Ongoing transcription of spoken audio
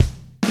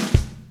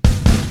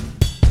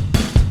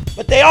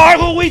but they are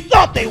who we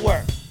thought they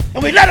were,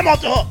 and we let them off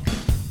the hook.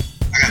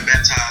 I got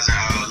baptized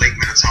in Lake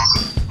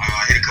Minnetonka.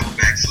 I hit a couple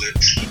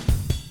backflips.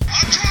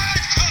 A drive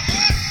to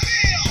left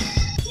field.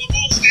 The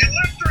most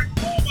electric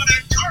moment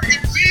at Target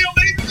Field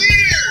in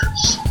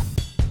years.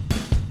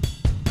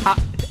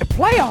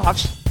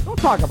 Playoffs? Don't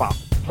talk about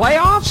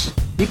playoffs.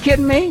 You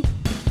kidding me?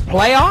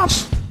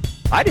 Playoffs?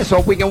 I just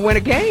hope we can win a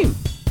game.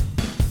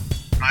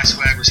 My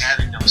swag was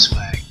having no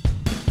swag.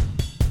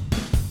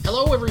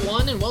 Hello,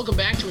 everyone, and welcome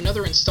back to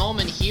another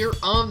installment here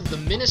of the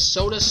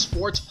Minnesota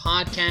Sports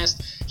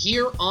Podcast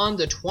here on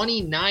the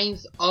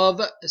 29th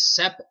of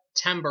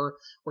September.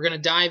 We're going to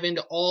dive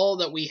into all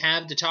that we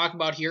have to talk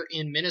about here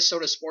in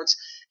Minnesota sports.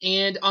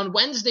 And on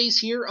Wednesdays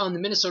here on the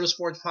Minnesota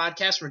Sports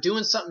Podcast, we're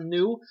doing something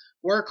new.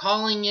 We're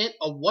calling it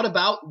a What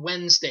About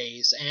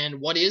Wednesdays.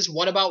 And what is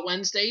What About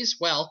Wednesdays?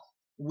 Well,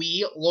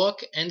 we look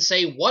and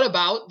say, what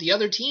about the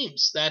other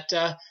teams that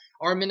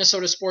our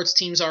Minnesota sports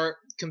teams are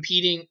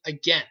competing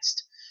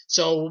against?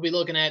 So we'll be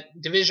looking at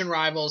division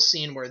rivals,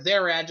 seeing where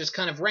they're at, just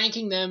kind of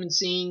ranking them and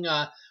seeing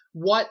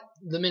what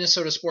the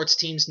Minnesota sports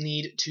teams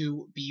need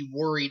to be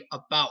worried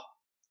about.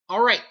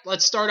 All right,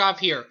 let's start off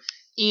here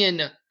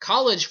in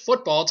college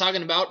football,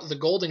 talking about the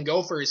Golden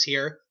Gophers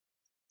here.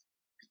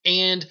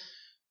 And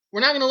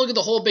we're not going to look at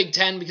the whole Big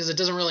Ten because it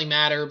doesn't really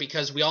matter,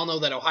 because we all know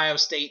that Ohio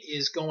State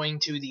is going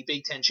to the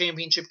Big Ten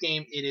championship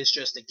game. It is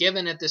just a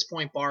given at this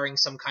point, barring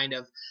some kind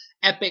of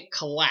epic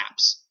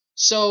collapse.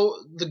 So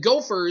the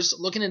Gophers,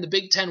 looking in the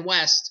Big Ten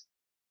West,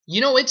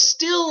 it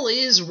still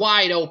is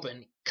wide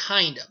open,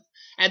 kind of.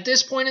 At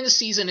this point in the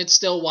season, it's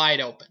still wide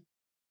open.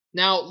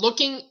 Now,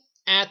 looking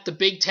at the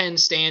Big Ten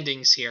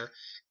standings here,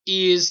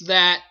 is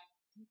that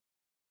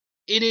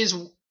it's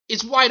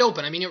wide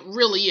open. I mean, it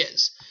really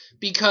is.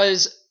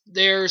 Because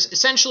there's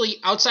essentially,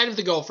 outside of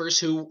the Gophers,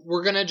 who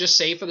we're going to just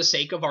say for the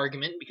sake of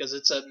argument, because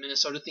it's a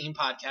Minnesota-themed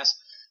podcast,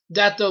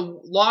 that the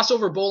loss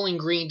over Bowling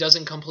Green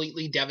doesn't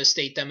completely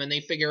devastate them, and they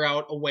figure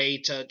out a way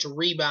to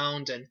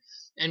rebound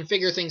and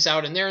figure things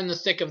out, and they're in the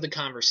thick of the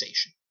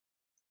conversation.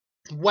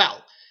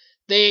 Well,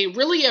 they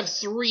really have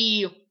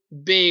three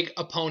big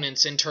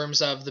opponents in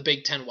terms of the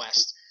Big Ten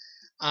West,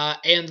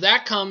 and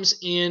that comes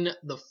in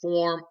the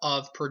form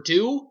of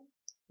Purdue,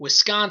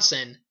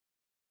 Wisconsin,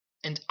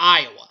 and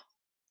Iowa.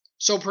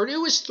 So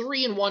Purdue is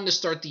 3-1 to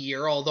start the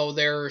year, although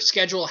their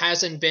schedule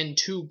hasn't been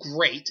too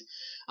great.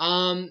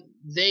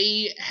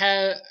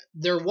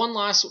 Their one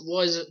loss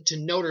was to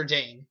Notre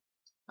Dame,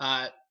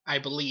 I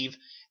believe,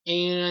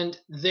 and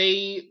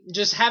they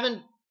just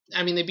haven't.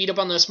 I mean, they beat up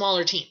on the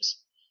smaller teams,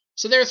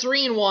 so they're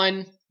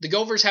 3-1. The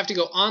Gophers have to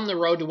go on the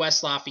road to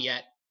West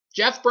Lafayette.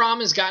 Jeff Brom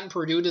has gotten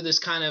Purdue to this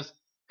kind of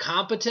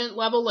competent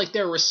level, like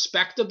they're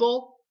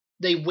respectable.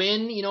 They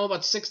win,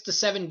 about 6 to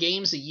 7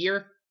 games a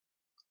year,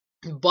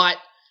 but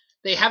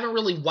they haven't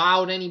really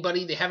wowed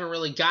anybody. They haven't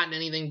really gotten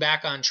anything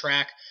back on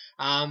track.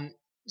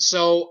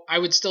 So I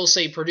would still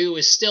say Purdue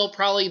is still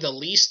probably the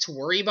least to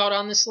worry about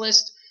on this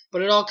list,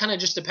 but it all kind of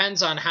just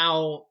depends on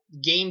how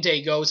game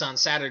day goes on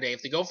Saturday.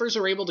 If the Gophers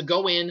are able to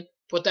go in,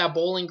 put that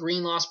Bowling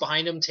Green loss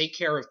behind them, take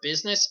care of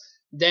business,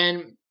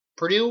 then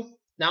Purdue,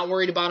 not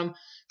worried about them.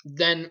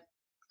 Then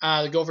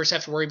the Gophers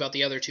have to worry about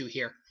the other two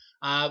here.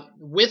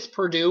 With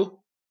Purdue,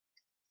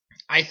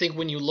 I think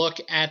when you look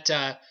at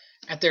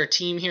their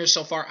team here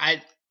so far,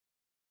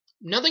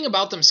 nothing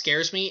about them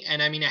scares me,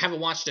 and I mean, I haven't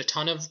watched a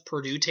ton of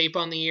Purdue tape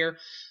on the year.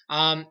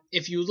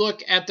 If you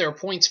look at their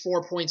points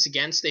for, points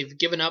against, they've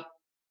given up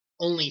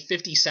only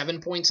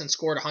 57 points and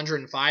scored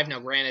 105. Now,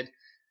 granted,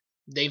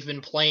 they've been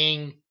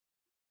playing,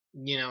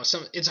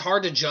 it's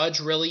hard to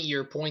judge really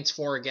your points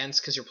for against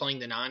because you're playing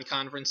the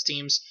non-conference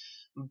teams,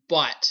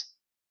 but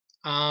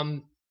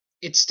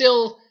it's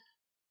still,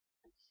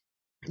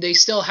 they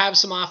still have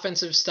some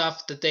offensive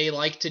stuff that they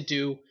like to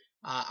do.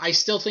 I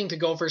still think the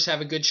Gophers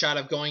have a good shot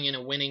of going in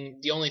and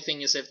winning. The only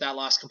thing is if that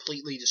loss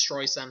completely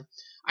destroys them.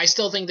 I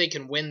still think they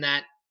can win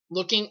that.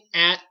 Looking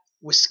at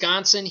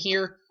Wisconsin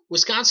here,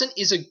 Wisconsin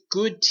is a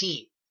good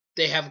team.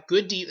 They have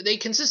good they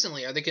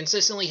consistently are. They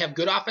consistently have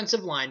good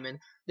offensive linemen.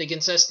 They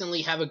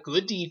consistently have a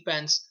good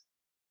defense.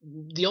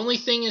 The only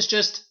thing is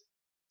just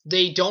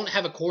they don't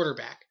have a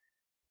quarterback.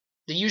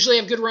 They usually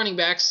have good running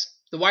backs.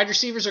 The wide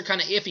receivers are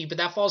kind of iffy, but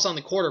that falls on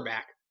the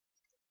quarterback.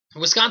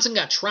 Wisconsin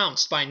got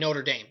trounced by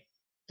Notre Dame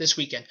this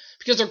weekend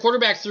because their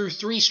quarterback threw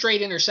 3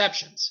 straight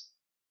interceptions.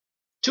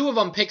 2 of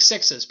them pick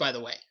sixes, by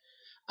the way.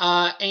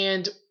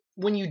 And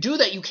when you do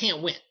that, you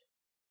can't win.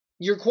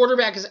 Your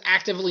quarterback has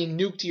actively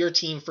nuked your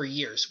team for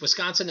years.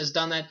 Wisconsin has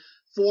done that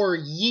for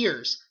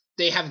years.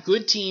 They have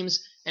good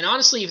teams, and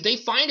honestly, if they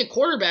find a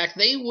quarterback,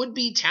 they would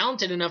be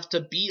talented enough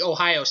to beat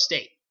Ohio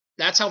State.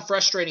 That's how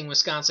frustrating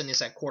Wisconsin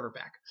is at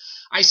quarterback.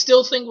 I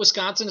still think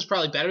Wisconsin is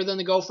probably better than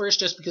the Gophers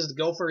just because the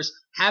Gophers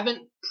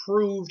haven't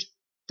proved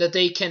that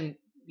they can,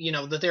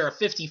 that they're a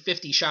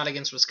 50-50 shot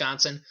against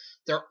Wisconsin.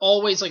 They're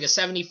always like a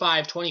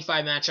 75-25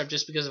 matchup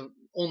just because of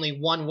only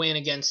one win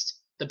against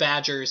the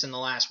Badgers in the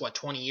last,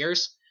 20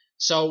 years.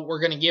 So we're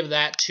going to give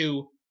that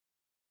to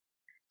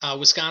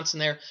Wisconsin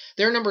there.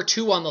 They're number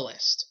 2 on the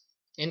list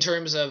in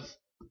terms of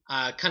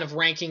kind of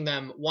ranking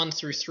them 1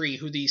 through 3,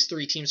 who these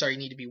 3 teams are you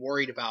need to be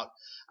worried about.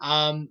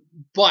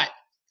 But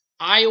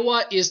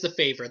Iowa is the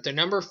favorite. They're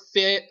number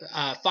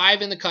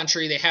 5 in the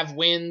country. They have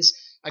wins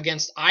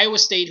against Iowa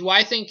State, who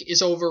I think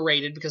is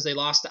overrated because they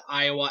lost to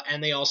Iowa,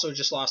 and they also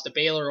just lost to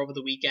Baylor over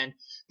the weekend.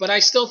 But I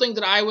still think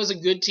that Iowa's a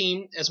good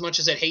team, as much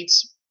as it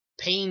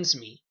pains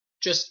me,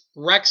 just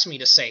wrecks me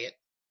to say it.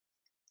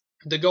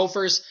 The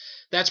Gophers,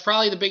 that's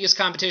probably the biggest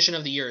competition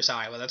of the year is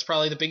Iowa. That's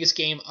probably the biggest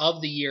game of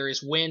the year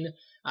is when,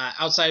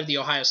 outside of the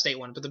Ohio State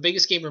one, but the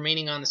biggest game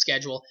remaining on the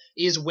schedule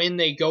is when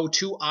they go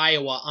to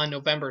Iowa on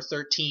November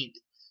 13th.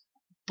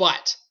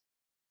 But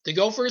the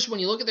Gophers, when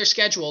you look at their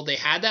schedule, they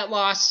had that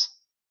loss.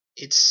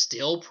 It's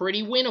still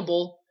pretty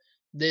winnable,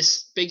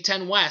 this Big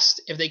Ten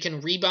West, if they can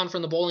rebound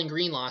from the Bowling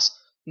Green loss.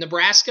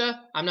 Nebraska,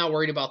 I'm not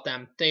worried about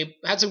them. They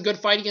had some good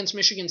fight against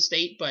Michigan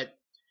State, but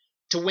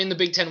to win the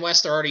Big Ten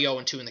West, they're already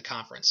 0-2 in the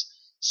conference.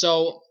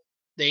 So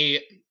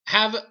they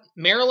have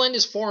Maryland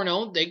is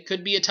 4-0. They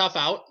could be a tough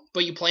out,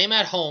 but you play them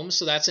at home,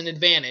 so that's an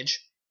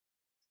advantage.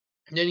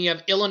 And then you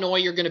have Illinois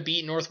you're going to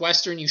beat,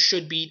 Northwestern you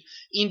should beat,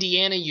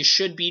 Indiana you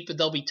should beat, but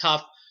they'll be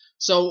tough.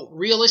 So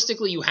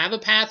realistically, you have a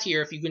path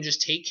here if you can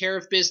just take care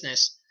of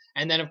business.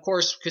 And then, of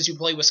course, because you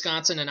play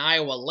Wisconsin and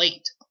Iowa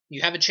late,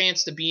 you have a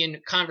chance to be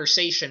in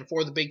conversation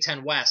for the Big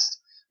Ten West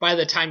by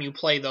the time you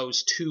play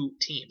those 2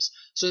 teams.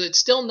 So it's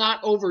still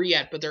not over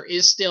yet, but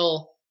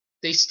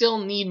they still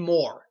need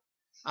more.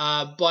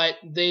 But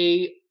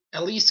they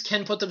at least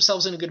can put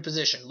themselves in a good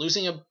position.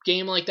 Losing a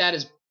game like that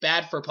is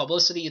bad for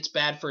publicity. It's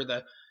bad for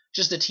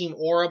just the team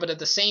aura. But at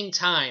the same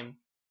time,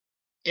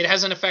 it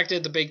hasn't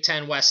affected the Big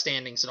Ten West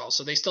standings at all.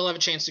 So they still have a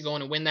chance to go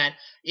in and win that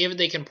if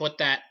they can put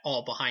that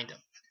all behind them.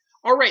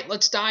 All right,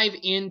 let's dive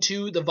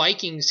into the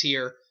Vikings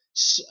here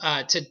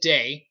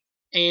today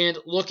and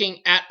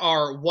looking at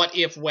our What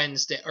If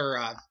Wednesday, or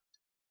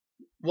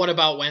What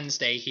About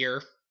Wednesday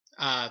here.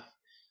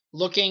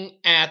 Looking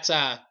at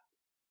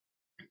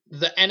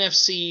the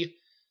NFC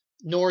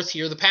North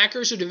here. The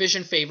Packers are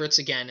division favorites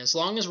again. As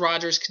long as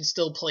Rodgers can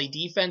still play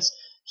defense,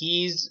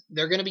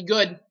 they're going to be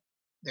good.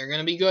 They're going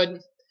to be good.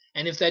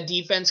 And if that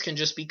defense can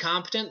just be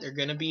competent, they're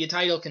going to be a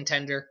title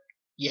contender.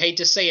 You hate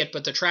to say it,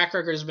 but the track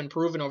record has been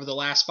proven over the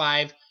last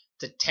 5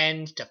 to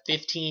 10 to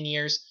 15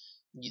 years.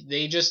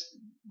 They just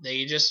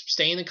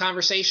stay in the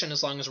conversation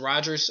as long as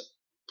Rodgers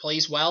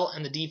plays well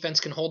and the defense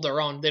can hold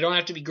their own. They don't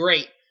have to be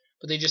great,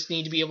 but they just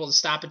need to be able to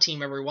stop a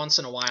team every once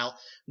in a while.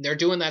 They're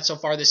doing that so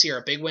far this year.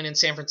 A big win in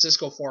San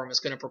Francisco for them is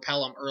going to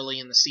propel them early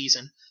in the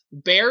season.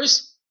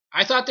 Bears,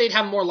 I thought they'd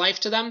have more life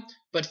to them,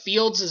 but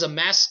Fields is a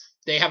mess.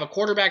 They have a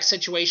quarterback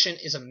situation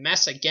is a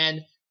mess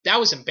again. That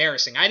was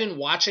embarrassing. I didn't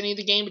watch any of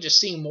the game, but just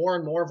seeing more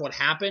and more of what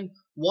happened.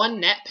 1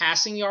 net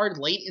passing yard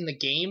late in the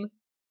game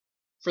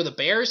for the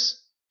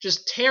Bears.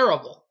 Just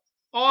terrible.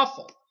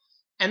 Awful.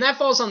 And that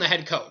falls on the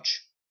head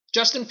coach.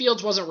 Justin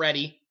Fields wasn't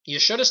ready. You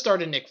should have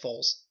started Nick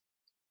Foles.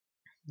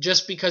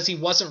 Just because he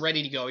wasn't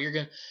ready to go.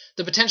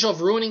 The potential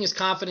of ruining his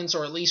confidence,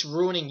 or at least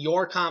ruining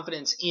your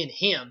confidence in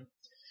him.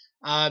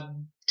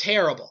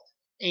 Terrible.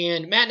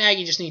 And Matt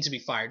Nagy just needs to be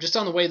fired, just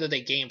on the way that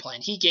they game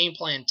plan. He game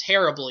planned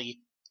terribly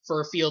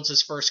for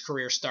Fields' first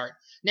career start.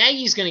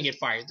 Nagy's going to get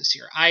fired this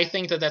year. I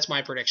think that's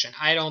my prediction.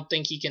 I don't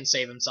think he can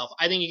save himself.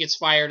 I think he gets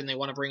fired and they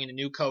want to bring in a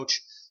new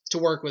coach to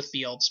work with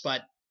Fields,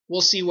 but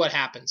we'll see what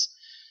happens.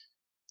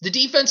 The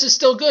defense is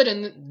still good,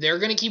 and they're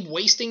going to keep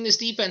wasting this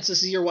defense.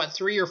 This is year,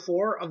 3 or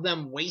 4 of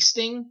them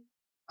wasting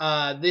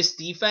this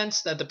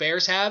defense that the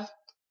Bears have?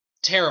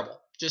 Terrible.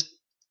 Just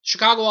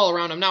Chicago all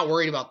around. I'm not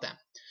worried about them.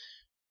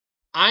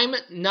 I'm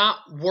not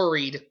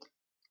worried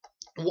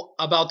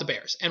about the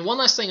Bears. And one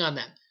last thing on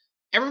them.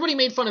 Everybody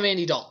made fun of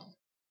Andy Dalton.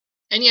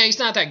 And yeah, he's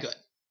not that good.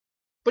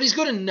 But he's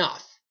good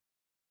enough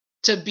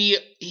to be...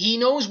 He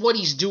knows what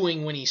he's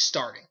doing when he's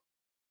starting.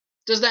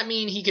 Does that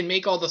mean he can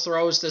make all the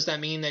throws? Does that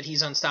mean that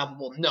he's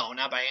unstoppable? No,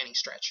 not by any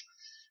stretch.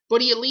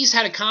 But he at least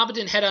had a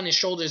competent head on his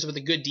shoulders with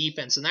a good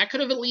defense, and that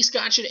could have at least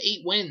got you to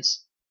 8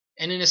 wins.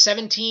 And in a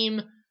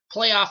 7-team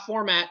playoff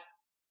format,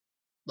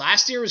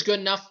 last year was good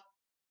enough.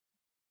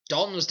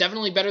 Dalton was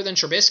definitely better than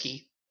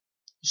Trubisky.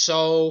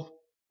 So,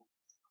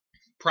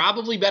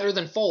 probably better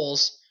than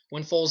Foles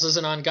when Foles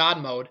isn't on God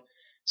mode.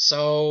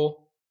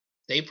 So,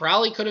 they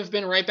probably could have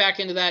been right back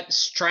into that,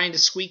 trying to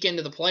squeak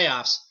into the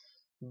playoffs.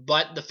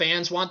 But the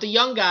fans want the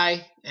young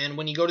guy, and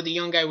when you go to the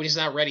young guy when he's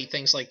not ready,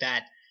 things like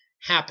that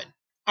happen.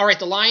 All right,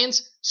 the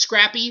Lions,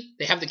 scrappy.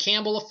 They have the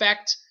Campbell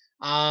effect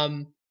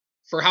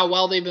for how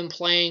well they've been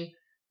playing.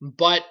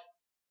 But,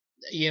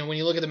 when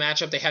you look at the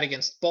matchup they had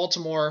against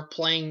Baltimore,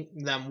 playing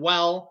them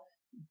well,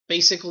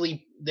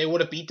 basically they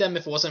would have beat them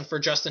if it wasn't for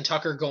Justin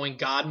Tucker going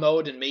God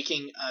mode and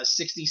making a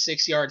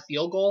 66-yard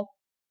field goal.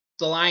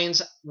 The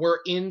Lions were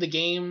in the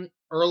game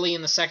early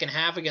in the second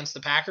half against the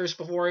Packers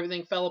before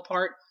everything fell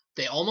apart.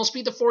 They almost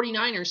beat the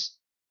 49ers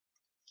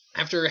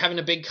after having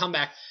a big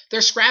comeback. They're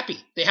scrappy.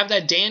 They have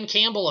that Dan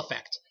Campbell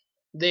effect.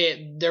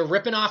 They're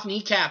ripping off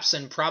kneecaps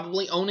and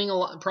probably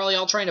probably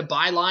all trying to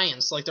buy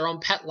lions, like their own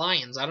pet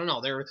lions. I don't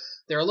know.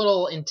 They're a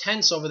little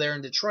intense over there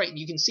in Detroit.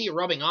 You can see it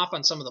rubbing off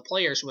on some of the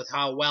players with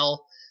how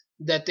well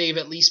that they've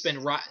at least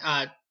been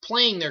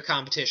playing their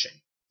competition.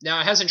 Now,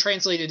 it hasn't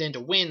translated into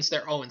wins.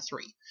 They're 0-3.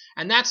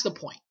 And that's the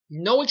point.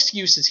 No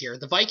excuses here.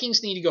 The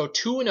Vikings need to go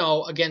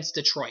 2-0 against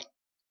Detroit.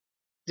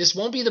 This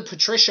won't be the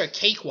Patricia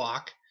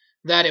cakewalk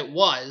that it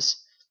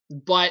was,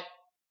 but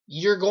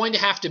you're going to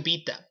have to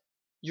beat them.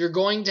 You're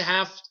going to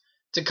have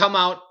to come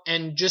out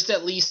and just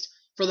at least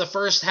for the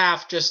first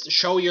half, just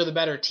show you're the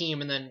better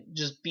team and then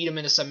just beat them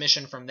into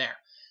submission from there.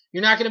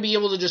 You're not going to be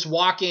able to just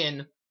walk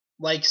in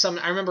like some.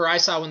 I remember I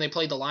saw when they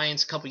played the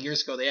Lions a couple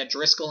years ago, they had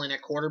Driscoll in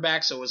at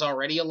quarterback, so it was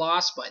already a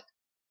loss, but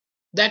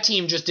that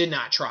team just did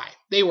not try.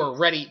 They were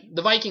ready.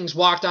 The Vikings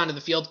walked onto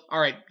the field. All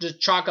right, just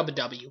chalk up a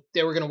W.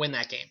 They were going to win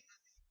that game.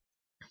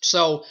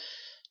 So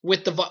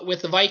with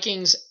the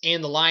Vikings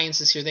and the Lions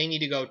this year, they need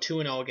to go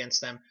 2-0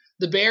 against them.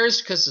 The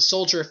Bears, because the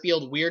Soldier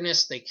Field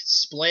weirdness, they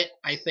split,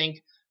 I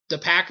think. The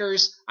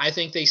Packers, I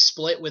think they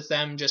split with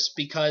them just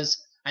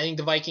because I think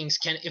the Vikings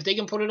can, if they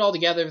can put it all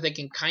together, if they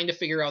can kind of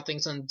figure out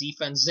things on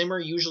defense. Zimmer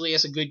usually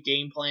has a good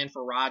game plan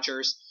for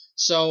Rodgers.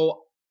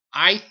 So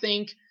I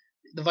think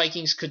the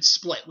Vikings could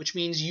split, which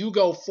means you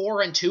go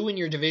 4-2 in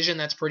your division.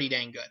 That's pretty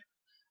dang good.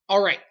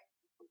 All right.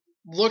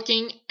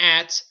 Looking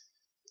at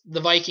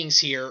the Vikings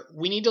here,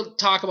 we need to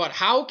talk about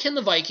how can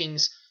the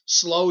Vikings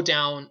slow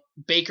down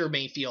Baker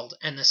Mayfield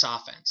and this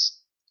offense.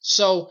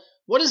 So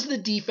what does the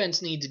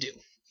defense need to do?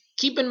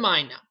 Keep in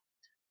mind now,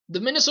 the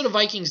Minnesota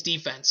Vikings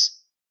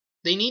defense,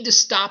 they need to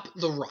stop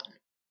the run.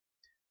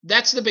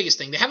 That's the biggest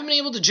thing. They haven't been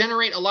able to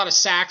generate a lot of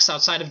sacks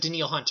outside of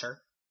Danielle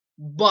Hunter,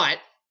 but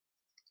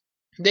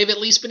they've at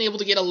least been able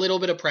to get a little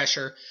bit of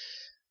pressure.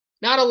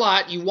 Not a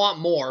lot, you want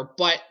more,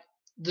 but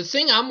the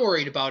thing I'm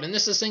worried about, and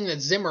this is the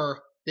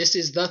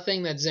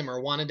thing that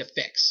Zimmer wanted to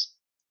fix,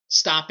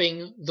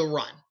 stopping the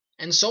run.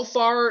 And so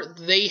far,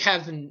 they've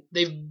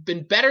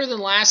been better than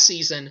last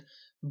season,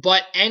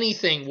 but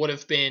anything would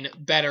have been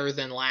better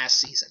than last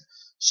season.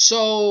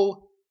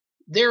 So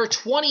they're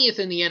 20th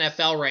in the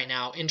NFL right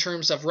now in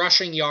terms of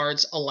rushing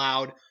yards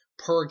allowed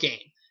per game.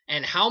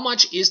 And how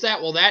much is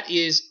that? Well, that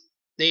is,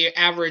 they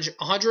average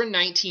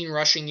 119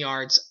 rushing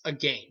yards a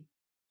game.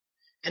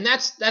 And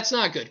that's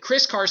not good.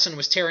 Chris Carson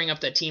was tearing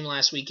up that team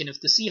last week, and if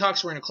the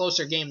Seahawks were in a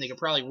closer game, they could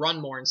probably run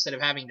more instead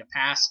of having to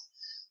pass.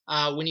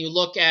 When you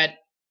look at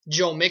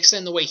Joe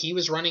Mixon, the way he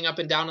was running up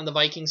and down on the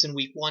Vikings in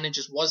week 1, it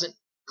just wasn't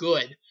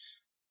good.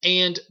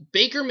 And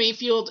Baker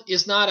Mayfield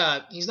he's not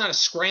a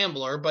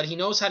scrambler, but he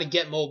knows how to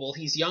get mobile.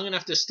 He's young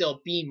enough to still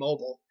be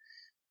mobile.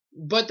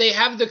 But they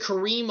have the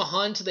Kareem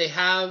Hunt, they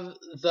have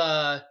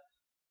the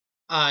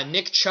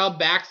Nick Chubb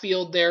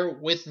backfield there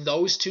with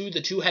those two,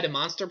 the two-headed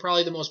monster,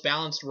 probably the most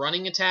balanced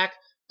running attack,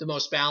 the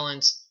most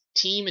balanced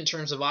team in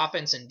terms of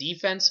offense and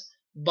defense.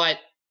 But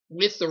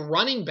with the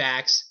running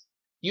backs,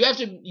 you have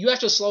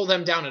to slow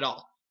them down at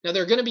all. Now,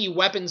 there are going to be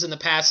weapons in the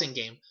passing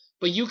game,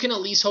 but you can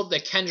at least hope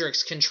that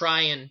Kendricks can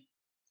try and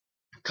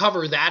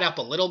cover that up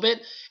a little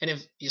bit. And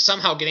if you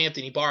somehow get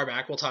Anthony Barr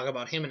back, we'll talk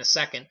about him in a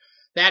second,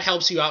 that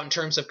helps you out in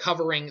terms of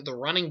covering the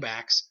running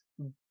backs.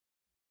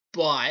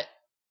 But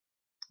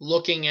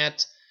looking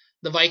at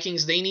the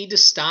Vikings, they need to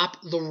stop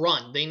the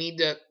run. They need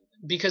to,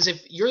 because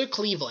if you're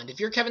Cleveland, if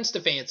you're Kevin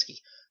Stefanski,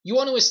 you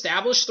want to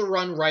establish the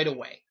run right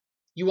away.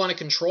 You want to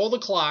control the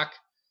clock.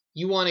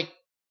 You want to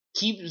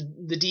keep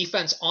the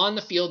defense on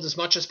the field as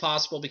much as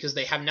possible because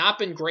they have not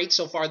been great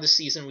so far this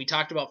season. We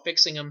talked about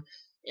fixing them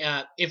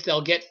if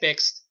they'll get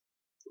fixed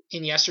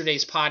in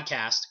yesterday's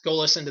podcast. Go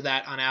listen to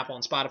that on Apple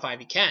and Spotify if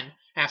you can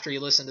after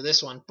you listen to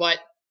this one. But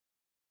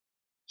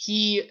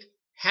he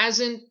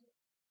hasn't,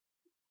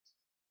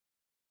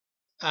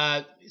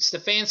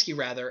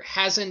 Stefanski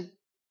hasn't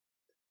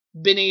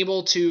been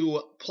able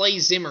to play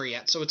Zimmer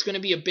yet. So it's going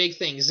to be a big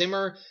thing.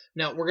 Zimmer,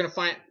 now we're going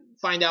to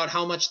find out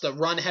how much the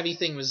run-heavy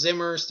thing was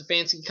Zimmer,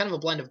 Stefanski, kind of a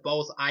blend of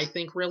both, I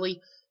think,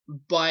 really.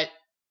 But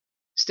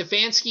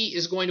Stefanski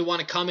is going to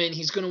want to come in.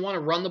 He's going to want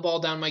to run the ball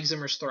down Mike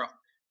Zimmer's throat.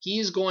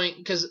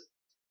 Because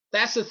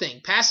that's the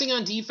thing. Passing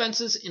on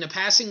defenses in a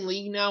passing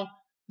league now,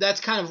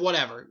 that's kind of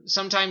whatever.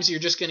 Sometimes you're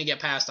just going to get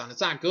passed on.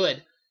 It's not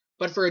good.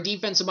 But for a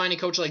defensive-minded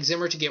coach like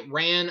Zimmer to get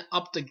ran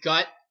up the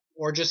gut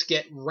or just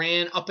get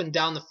ran up and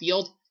down the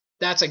field,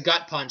 that's a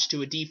gut punch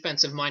to a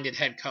defensive-minded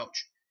head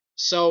coach.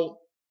 So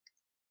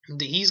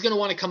he's going to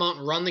want to come out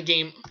and run the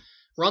game,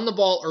 run the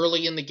ball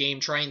early in the game,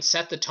 try and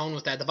set the tone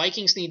with that. The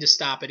Vikings need to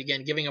stop it,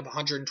 again, giving up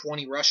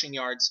 120 rushing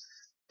yards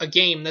a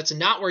game. That's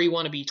not where you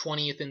want to be,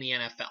 20th in the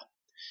NFL.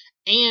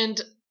 And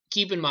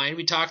keep in mind,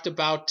 we talked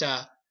about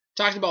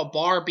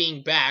Barr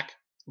being back.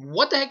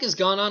 What the heck has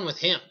gone on with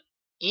him?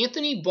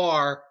 Anthony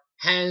Barr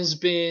has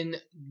been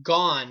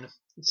gone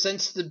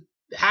since the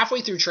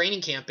halfway through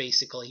training camp,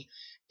 basically,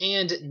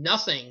 and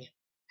nothing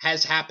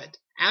has happened.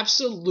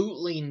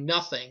 Absolutely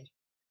nothing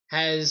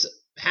has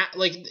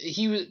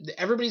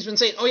everybody's been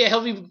saying, oh yeah,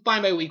 he'll be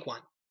fine by week 1.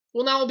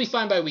 Well, now he'll be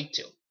fine by week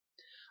 2.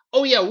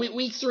 Oh yeah,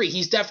 week 3,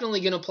 he's definitely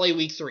going to play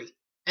week 3.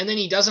 And then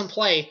he doesn't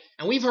play,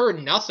 and we've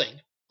heard nothing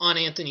on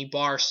Anthony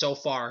Barr so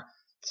far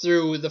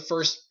through the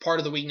first part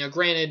of the week. Now,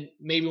 granted,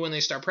 maybe when they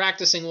start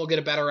practicing, we'll get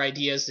a better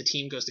idea as the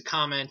team goes to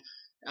comment.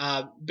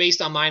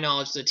 Based on my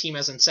knowledge, the team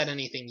hasn't said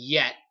anything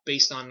yet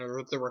based on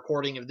the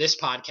recording of this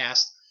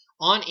podcast,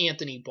 on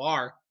Anthony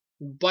Barr.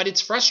 But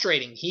it's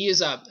frustrating. He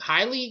is a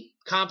highly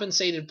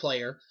compensated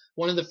player,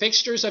 one of the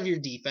fixtures of your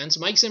defense,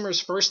 Mike Zimmer's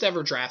first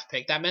ever draft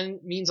pick. That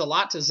means a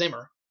lot to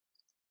Zimmer.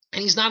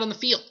 And he's not on the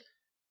field.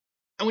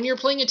 And when you're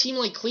playing a team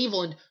like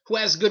Cleveland, who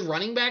has good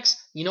running backs,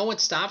 you know what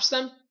stops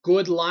them?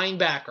 Good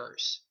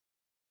linebackers.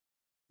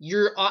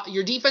 Your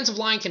defensive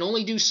line can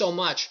only do so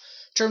much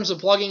in terms of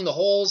plugging the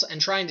holes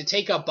and trying to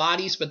take up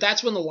bodies, but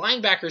that's when the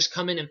linebackers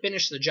come in and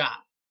finish the job.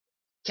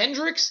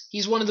 Kendricks,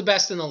 he's one of the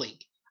best in the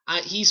league.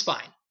 He's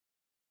fine.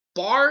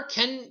 Barr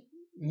can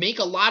make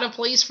a lot of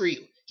plays for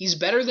you. He's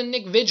better than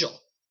Nick Vigil.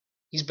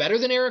 He's better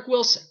than Eric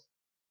Wilson.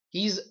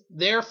 He's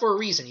there for a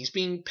reason. He's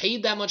being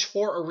paid that much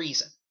for a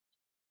reason.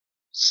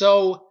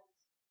 So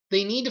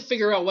they need to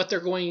figure out what they're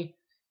going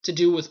to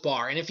do with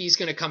Barr and if he's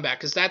going to come back,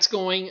 because that's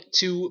going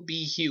to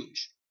be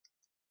huge.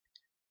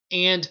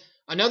 And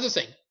another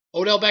thing,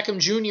 Odell Beckham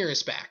Jr.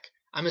 is back.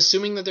 I'm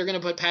assuming that they're going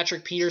to put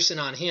Patrick Peterson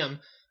on him,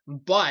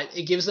 but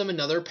it gives them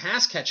another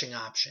pass-catching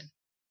option.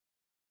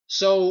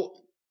 So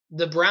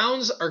the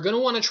Browns are going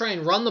to want to try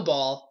and run the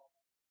ball,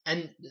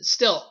 and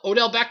still,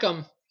 Odell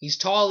Beckham, he's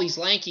tall, he's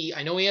lanky.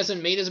 I know he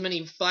hasn't made as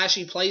many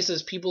flashy plays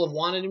as people have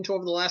wanted him to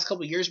over the last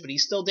couple of years, but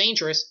he's still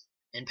dangerous.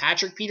 And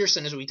Patrick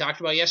Peterson, as we talked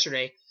about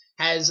yesterday,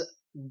 has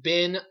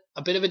been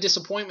a bit of a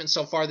disappointment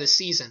so far this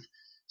season.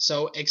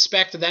 So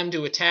expect them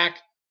to attack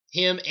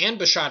him and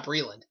Bashaud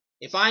Breeland.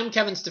 If I'm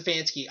Kevin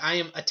Stefanski, I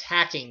am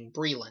attacking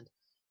Breeland.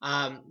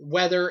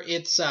 Whether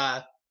it's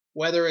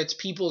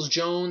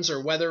Peoples-Jones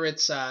or whether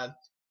it's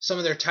some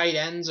of their tight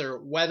ends or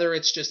whether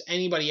it's just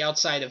anybody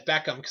outside of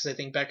Beckham, because I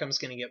think Beckham's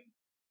going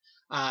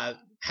to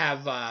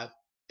have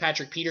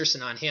Patrick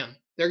Peterson on him.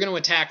 They're going to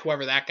attack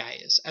whoever that guy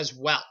is as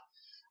well.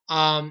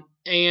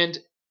 And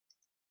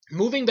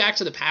moving back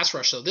to the pass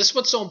rush, though, this is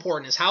what's so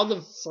important, is how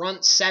the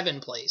front seven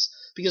plays.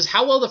 Because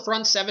how well the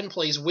front seven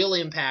plays will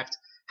impact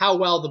how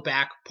well the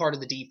back part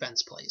of the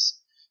defense plays.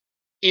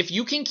 If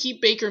you can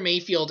keep Baker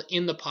Mayfield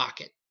in the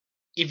pocket,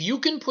 if you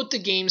can put the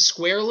game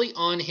squarely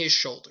on his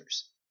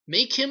shoulders,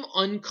 make him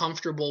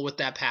uncomfortable with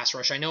that pass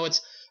rush. I know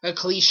it's a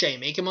cliche,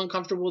 make him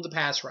uncomfortable with the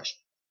pass rush.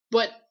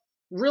 But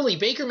really,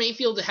 Baker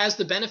Mayfield has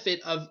the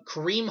benefit of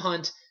Kareem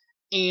Hunt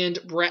and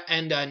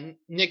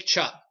Nick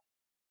Chubb.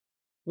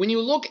 When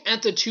you look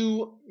at the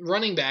two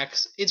running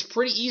backs, it's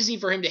pretty easy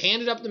for him to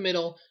hand it up the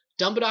middle,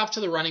 dump it off to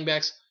the running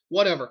backs,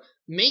 whatever.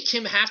 Make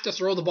him have to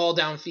throw the ball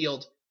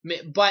downfield,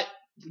 but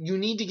you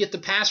need to get the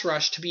pass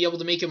rush to be able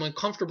to make him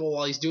uncomfortable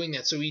while he's doing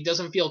that, so he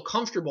doesn't feel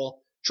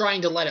comfortable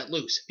trying to let it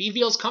loose. If he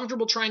feels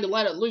comfortable trying to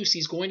let it loose,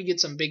 he's going to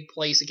get some big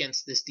plays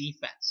against this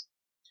defense.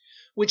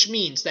 Which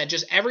means that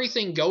just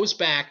everything goes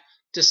back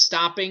to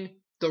stopping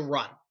the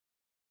run.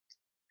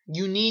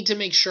 You need to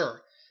make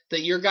sure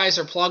that your guys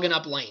are plugging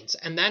up lanes.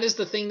 And that is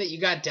the thing that you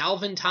got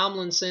Dalvin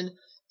Tomlinson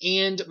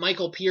and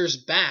Michael Pierce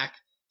back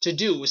to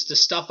do, is to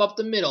stuff up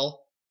the middle.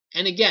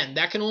 And again,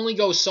 that can only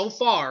go so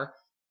far.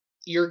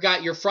 You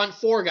got your front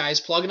four guys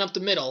plugging up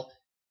the middle,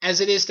 as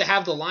it is to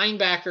have the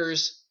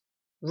linebackers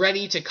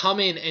ready to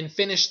come in and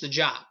finish the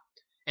job.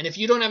 And if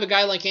you don't have a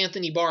guy like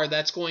Anthony Barr,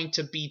 that's going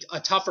to be a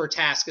tougher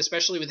task,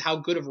 especially with how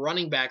good of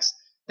running backs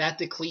that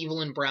the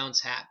Cleveland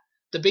Browns have.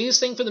 The biggest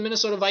thing for the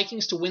Minnesota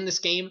Vikings to win this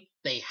game,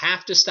 they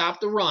have to stop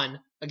the run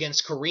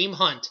against Kareem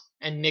Hunt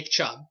and Nick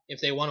Chubb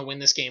if they want to win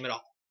this game at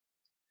all.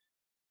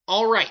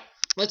 All right,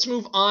 let's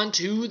move on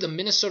to the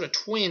Minnesota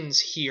Twins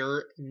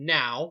here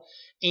now,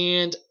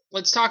 and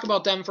let's talk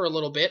about them for a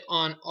little bit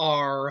on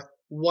our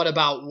What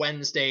About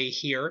Wednesday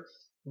here.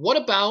 What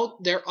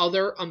about their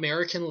other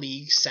American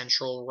League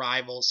Central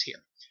rivals here?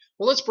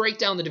 Well, let's break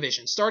down the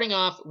division, starting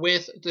off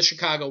with the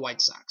Chicago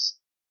White Sox.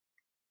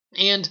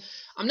 And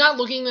I'm not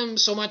looking at them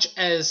so much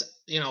as,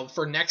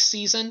 for next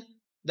season.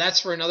 That's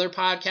for another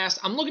podcast.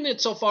 I'm looking at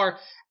it so far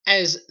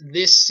as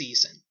this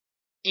season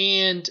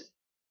and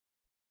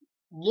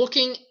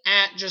looking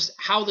at just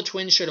how the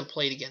Twins should have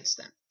played against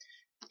them.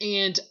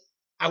 And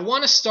I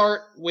want to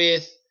start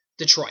with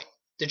Detroit.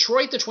 The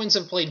Twins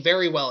have played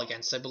very well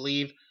against, I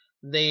believe.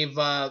 They've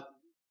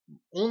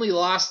only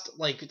lost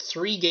like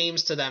 3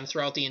 games to them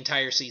throughout the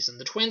entire season.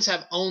 The Twins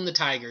have owned the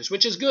Tigers,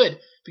 which is good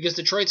because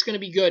Detroit's going to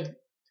be good.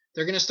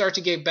 They're going to start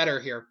to get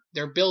better here.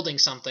 They're building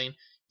something.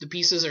 The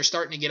pieces are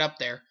starting to get up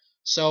there.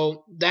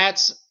 So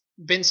that's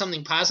been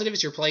something positive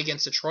as your play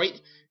against Detroit.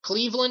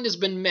 Cleveland has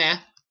been meh,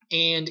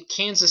 and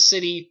Kansas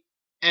City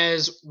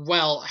as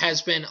well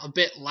has been a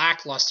bit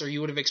lackluster.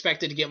 You would have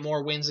expected to get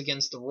more wins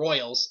against the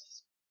Royals.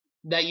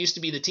 That used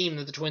to be the team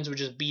that the Twins would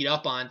just beat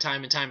up on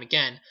time and time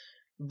again.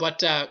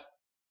 But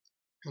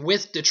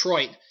with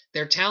Detroit,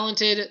 they're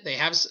talented. They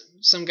have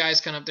some guys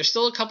kind of. They're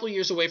still a couple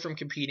years away from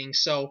competing.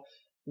 So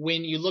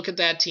when you look at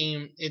that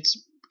team,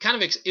 it's kind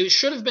of it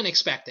should have been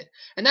expected.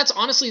 And that's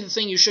honestly the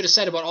thing you should have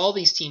said about all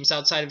these teams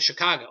outside of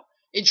Chicago.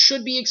 It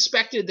should be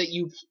expected that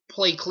you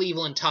play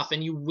Cleveland tough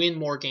and you win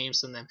more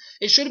games than them.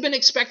 It should have been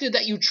expected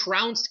that you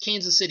trounced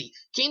Kansas City.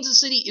 Kansas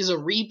City is a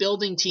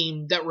rebuilding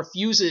team that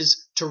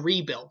refuses to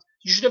rebuild.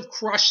 You should have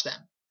crushed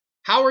them.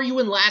 How are you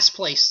in last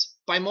place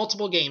by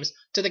multiple games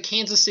to the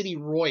Kansas City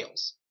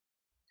Royals?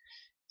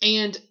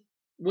 And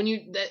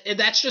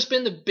that's just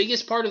been the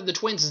biggest part of the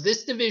Twins.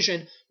 This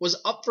division was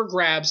up for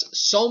grabs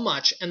so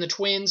much, and the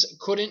Twins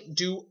couldn't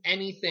do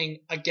anything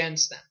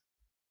against them.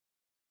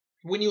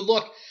 When you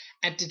look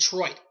at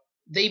Detroit,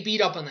 they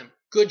beat up on them.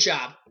 Good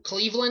job.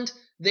 Cleveland,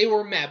 they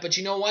were meh, but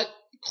you know what?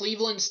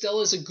 Cleveland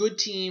still is a good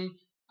team.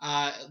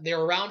 They're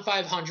around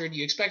 500.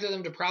 You expected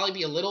them to probably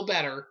be a little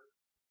better.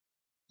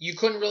 You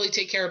couldn't really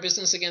take care of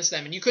business against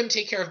them, and you couldn't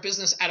take care of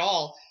business at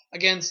all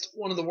against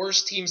one of the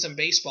worst teams in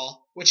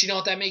baseball, which you know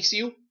what that makes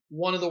you?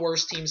 One of the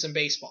worst teams in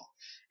baseball.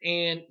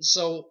 And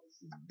so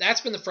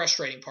that's been the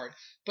frustrating part.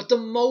 But the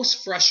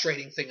most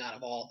frustrating thing out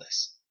of all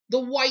this, the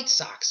White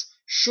Sox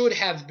should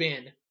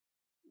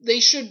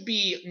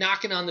be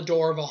knocking on the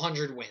door of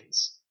 100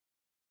 wins.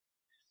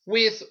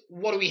 With,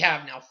 what do we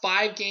have now?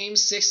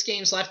 6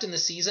 games left in the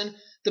season.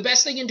 The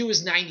best they can do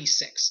is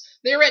 96.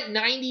 They're at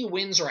 90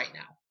 wins right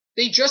now.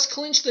 They just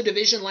clinched the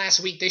division last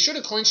week. They should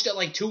have clinched it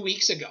like 2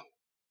 weeks ago.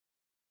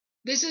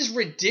 This is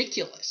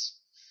ridiculous.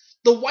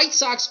 The White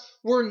Sox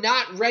were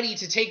not ready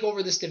to take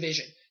over this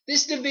division.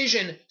 This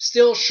division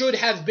still should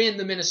have been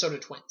the Minnesota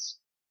Twins.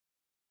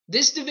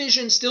 This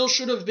division still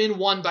should have been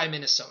won by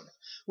Minnesota.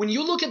 When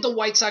you look at the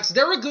White Sox,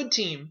 they're a good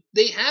team.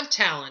 They have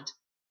talent.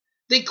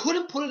 They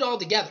couldn't put it all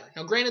together.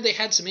 Now, granted, they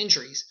had some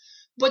injuries,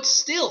 but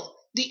still,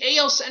 the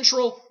AL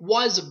Central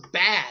was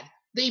bad.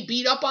 They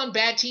beat up on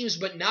bad teams,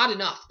 but not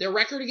enough. Their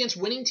record against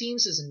winning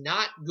teams is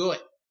not good.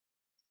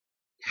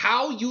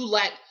 How you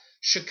let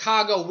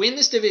Chicago win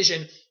this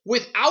division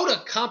without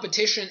a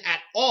competition at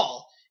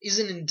all is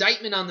an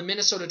indictment on the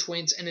Minnesota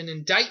Twins and an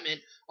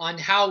indictment on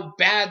how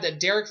bad that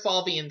Derek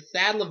Falvey and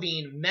Thad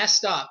Levine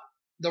messed up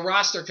the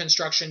roster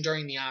construction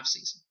during the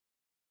offseason.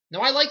 Now,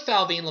 I like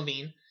Falvey and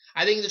Levine.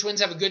 I think the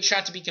Twins have a good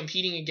shot to be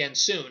competing again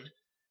soon.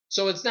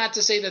 So it's not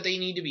to say that they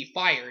need to be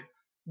fired.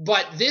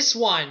 But this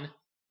one,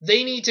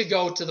 they need to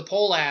go to the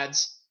poll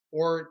ads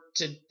or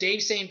to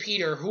Dave St.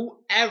 Peter,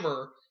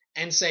 whoever,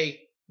 and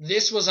say,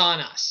 this was on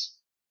us.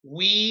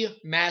 We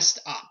messed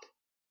up.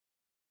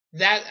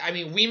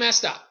 We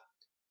messed up.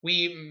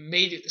 We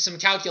made some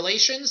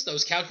calculations.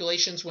 Those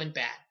calculations went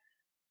bad.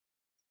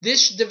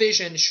 This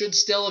division should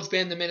still have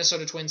been the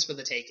Minnesota Twins for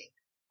the taking.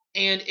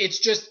 And it's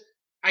just,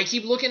 I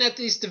keep looking at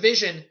this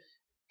division,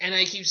 and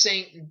I keep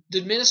saying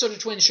the Minnesota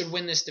Twins should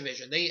win this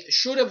division. They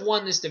should have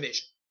won this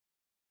division.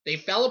 They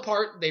fell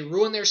apart. They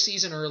ruined their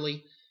season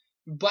early.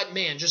 But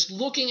man, just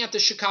looking at the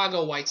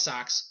Chicago White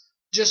Sox,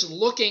 just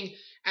looking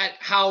at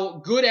how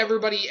good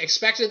everybody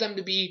expected them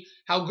to be,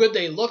 how good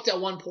they looked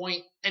at one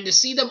point, and to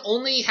see them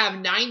only have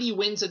 90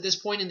 wins at this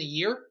point in the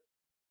year.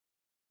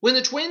 When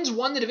the Twins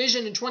won the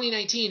division in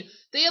 2019,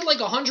 they had like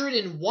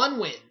 101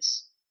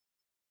 wins.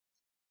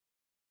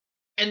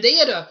 And they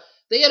had a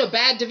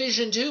bad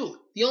division too.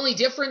 The only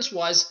difference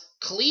was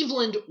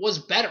Cleveland was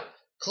better.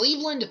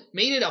 Cleveland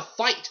made it a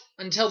fight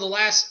until the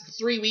last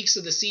 3 weeks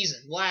of the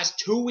season, the last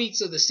 2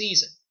 weeks of the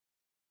season.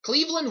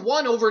 Cleveland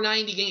won over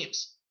 90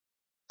 games.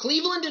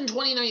 Cleveland in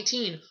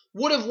 2019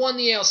 would have won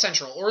the AL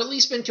Central, or at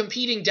least been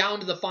competing down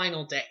to the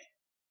final day.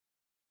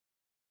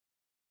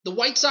 The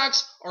White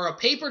Sox are a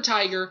paper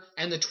tiger,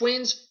 and the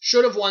Twins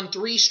should have won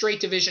 3 straight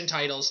division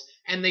titles,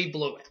 and they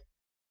blew it.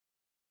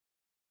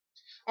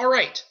 All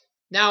right,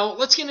 now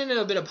let's get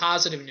into a bit of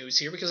positive news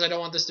here, because I don't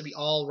want this to be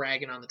all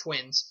ragging on the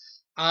Twins.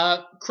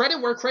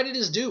 Credit where credit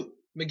is due.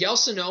 Miguel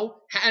Sano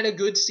had a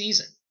good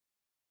season.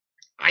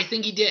 I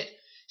think he did.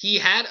 He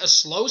had a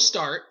slow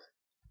start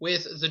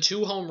with the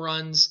 2 home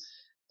runs,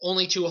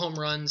 only 2 home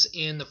runs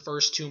in the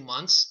first 2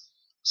 months.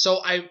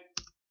 So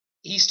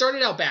he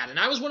started out bad, and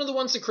I was one of the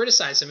ones to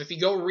criticize him. If you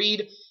go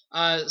read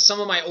some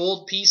of my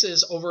old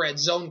pieces over at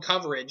Zone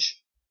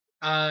Coverage,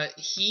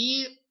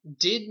 he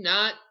did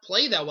not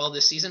play that well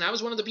this season. I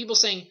was one of the people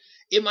saying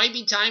it might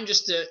be time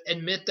just to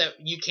admit that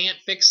you can't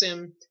fix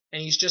him,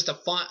 and he's just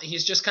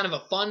kind of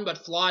a fun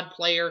but flawed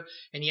player,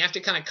 and you have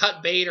to kind of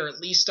cut bait or at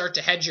least start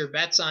to hedge your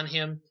bets on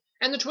him.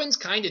 And the Twins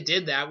kind of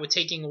did that with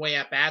taking away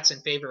at-bats in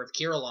favor of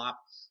Kirilloff.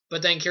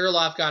 But then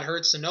Kirilloff got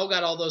hurt, Sano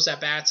got all those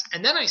at-bats,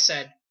 and then I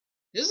said,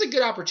 this is a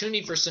good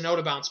opportunity for Sano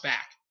to bounce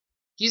back.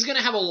 He's going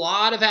to have a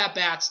lot of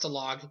at-bats to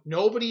log.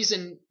 Nobody's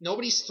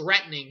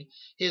threatening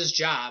his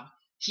job.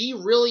 He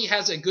really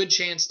has a good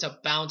chance to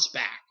bounce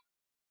back.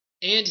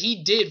 And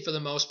he did for the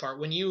most part.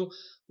 When you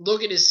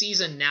look at his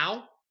season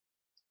now,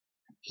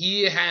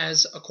 he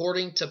has,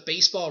 according to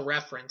Baseball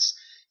Reference,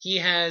 he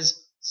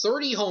has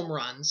 30 home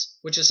runs,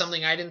 which is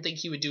something I didn't think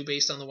he would do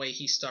based on the way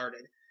he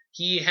started.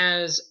 He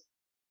has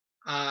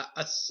a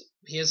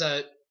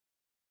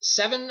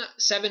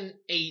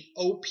 7.78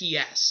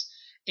 OPS,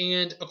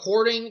 and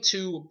according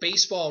to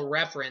Baseball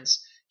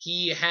Reference,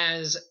 he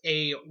has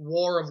a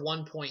WAR of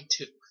 1.2,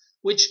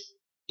 which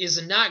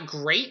is not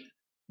great,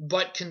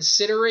 but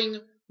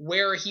considering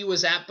where he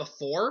was at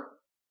before,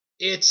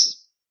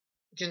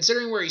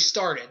 considering where he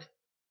started,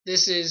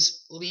 this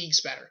is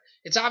leagues better.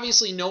 It's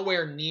obviously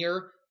nowhere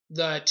near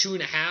the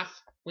 2.5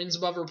 wins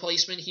above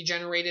replacement he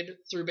generated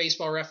through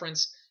Baseball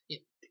Reference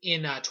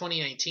in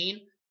 2019,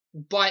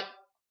 but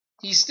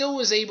he still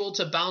was able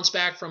to bounce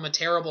back from a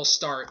terrible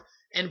start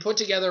and put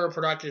together a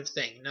productive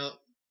thing. Now,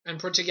 and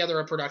put together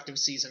a productive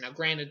season. Now,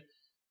 granted,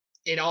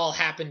 it all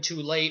happened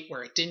too late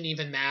where it didn't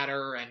even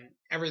matter and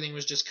everything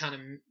was just kind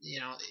of,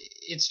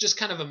 it's just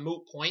kind of a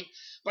moot point.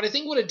 But I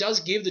think what it does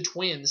give the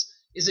Twins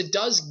is it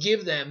does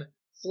give them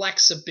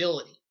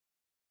flexibility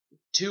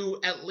to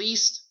at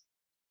least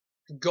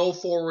go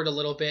forward a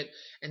little bit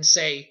and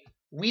say,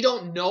 we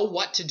don't know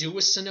what to do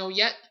with Sano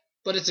yet,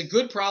 but it's a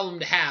good problem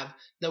to have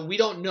that we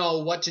don't know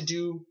what to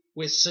do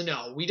with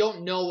Sano. We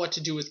don't know what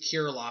to do with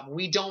Kirilloff.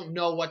 We don't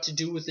know what to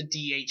do with the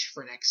DH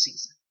for next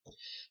season.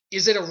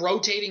 Is it a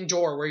rotating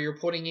door where you're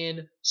putting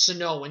in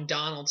Sano and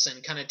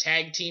Donaldson, kind of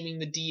tag teaming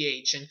the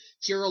DH, and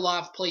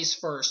Kirilloff plays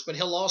first, but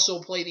he'll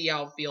also play the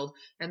outfield,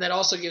 and that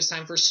also gives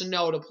time for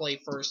Sano to play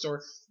first?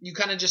 Or you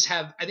kind of just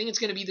have, I think it's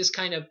going to be this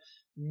kind of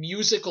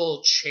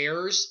musical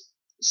chairs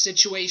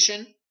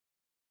situation,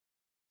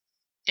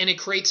 and it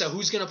creates a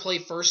who's going to play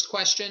first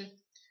question.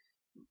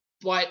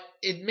 But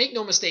make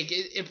no mistake,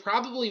 it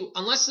probably,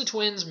 unless the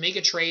Twins make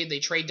a trade, they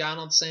trade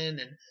Donaldson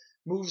and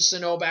move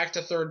Sano back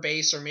to third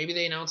base, or maybe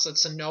they announce that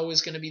Sano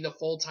is going to be the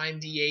full-time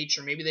DH,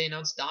 or maybe they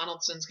announce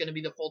Donaldson's going to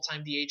be the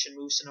full-time DH and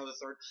move Sano to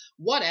third,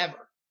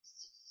 whatever.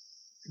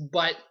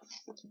 But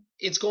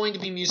it's going to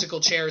be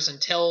musical chairs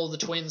until the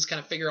Twins kind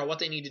of figure out what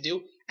they need to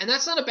do. And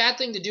that's not a bad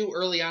thing to do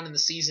early on in the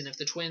season if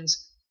the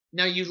Twins,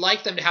 now you'd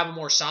like them to have a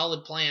more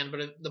solid plan,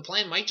 but the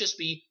plan might just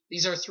be,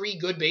 these are three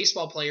good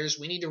baseball players,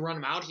 we need to run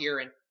them out here,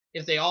 and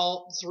if they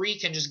all three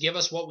can just give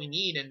us what we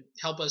need and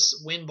help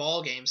us win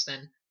ball games,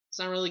 then it's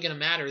not really going to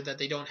matter that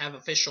they don't have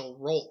official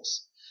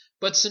roles.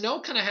 But Sano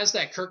kind of has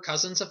that Kirk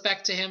Cousins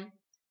effect to him,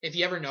 if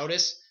you ever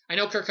notice. I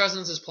know Kirk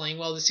Cousins is playing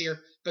well this year,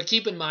 but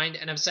keep in mind,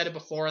 and I've said it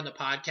before on the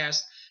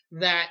podcast,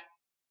 that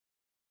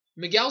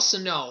Miguel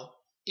Sano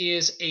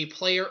is a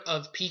player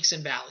of peaks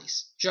and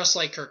valleys, just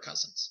like Kirk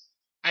Cousins.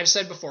 I've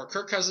said before,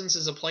 Kirk Cousins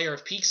is a player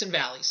of peaks and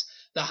valleys.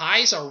 The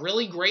highs are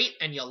really great,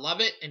 and you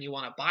love it, and you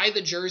want to buy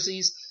the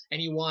jerseys,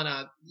 and you want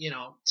to, you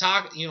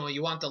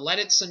want the Let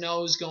It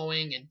Sanos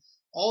going, and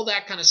all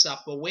that kind of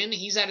stuff. But when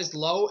he's at his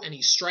low and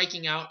he's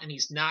striking out and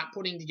he's not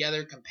putting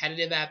together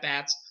competitive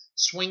at-bats,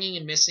 swinging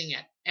and missing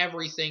at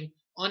everything,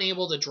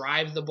 unable to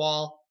drive the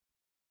ball,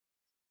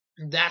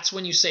 that's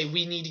when you say,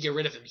 we need to get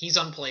rid of him. He's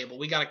unplayable.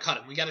 We got to cut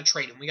him. We got to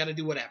trade him. We got to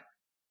do whatever.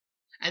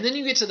 And then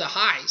you get to the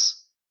highs.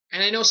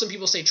 And I know some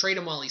people say trade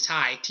him while he's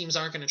high. Teams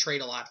aren't going to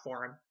trade a lot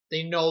for him.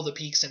 They know the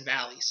peaks and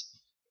valleys.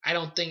 I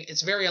don't think,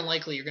 it's very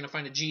unlikely you're going to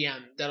find a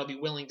GM that'll be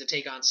willing to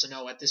take on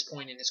Sano at this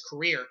point in his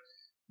career.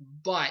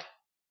 But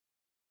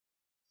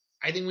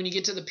I think when you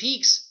get to the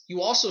peaks,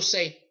 you also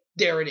say,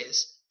 there it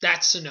is.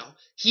 That's Sano.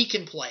 He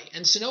can play.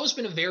 And Sano has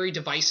been a very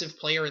divisive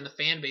player in the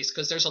fan base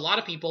because there's a lot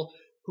of people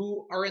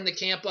who are in the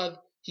camp of,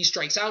 he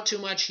strikes out too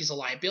much, he's a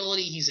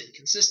liability, he's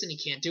inconsistent,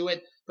 he can't do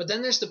it. But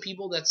then there's the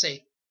people that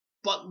say,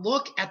 but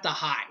look at the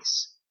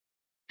highs.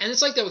 And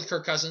it's like that with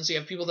Kirk Cousins. You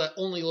have people that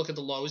only look at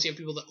the lows, you have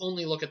people that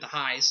only look at the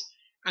highs,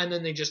 and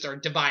then they just are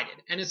divided.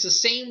 And it's the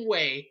same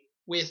way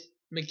with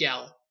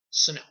Miguel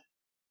Sano.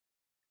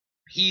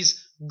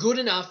 He's good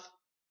enough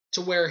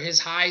to where his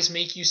highs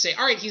make you say,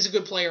 all right, he's a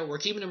good player, we're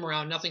keeping him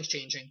around, nothing's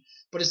changing.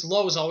 But his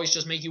lows always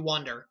just make you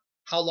wonder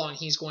how long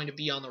he's going to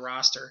be on the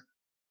roster.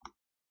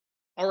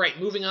 All right,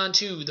 moving on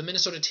to the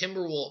Minnesota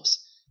Timberwolves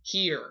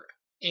here.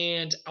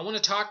 And I want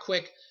to talk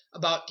quick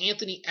about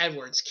Anthony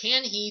Edwards.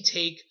 Can he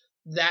take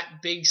that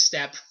big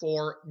step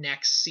for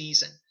next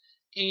season?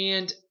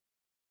 And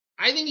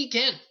I think he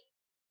can.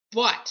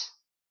 But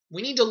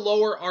we need to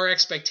lower our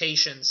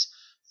expectations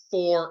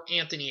for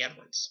Anthony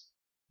Edwards.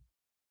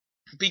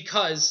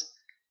 Because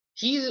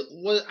he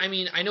was,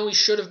 I know he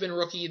should have been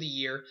Rookie of the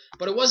Year,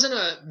 but it wasn't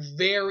a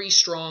very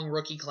strong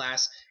rookie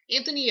class.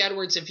 Anthony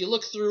Edwards, if you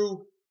look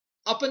through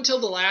up until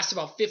the last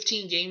about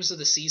 15 games of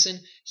the season,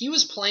 he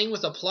was playing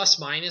with a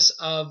plus-minus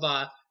of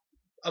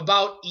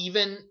about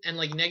even and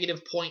like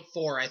negative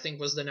 0.4, I think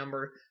was the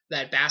number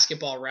that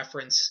Basketball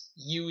Reference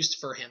used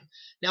for him.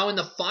 Now, in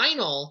the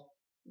final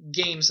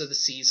games of the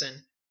season,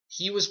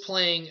 he was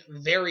playing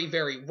very,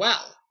 very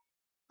well.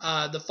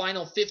 The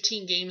final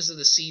 15 games of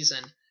the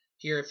season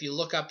here, if you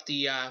look up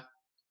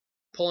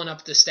pulling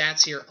up the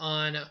stats here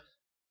on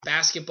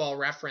Basketball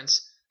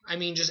Reference,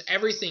 just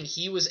everything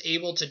he was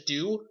able to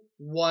do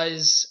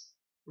was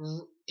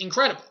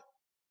incredible.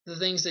 The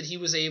things that he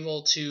was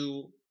able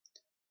to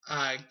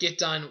get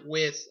done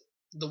with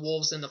the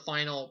Wolves in the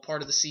final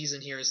part of the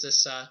season here as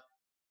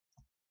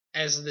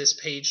this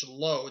page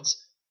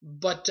loads.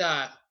 But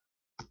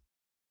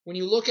when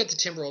you look at the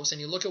Timberwolves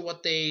and you look at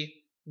what they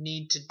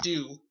need to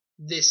do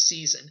this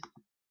season,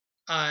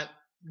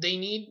 they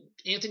need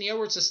Anthony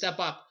Edwards to step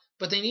up,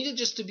 but they needed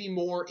just to be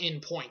more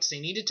in points. They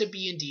needed to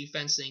be in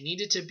defense. They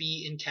needed to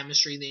be in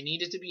chemistry. They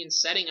needed to be in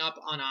setting up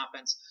on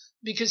offense.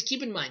 Because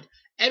keep in mind,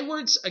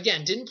 Edwards,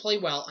 again, didn't play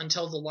well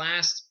until the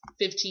last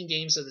 15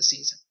 games of the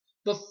season.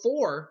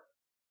 Before,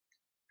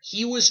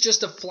 he was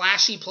just a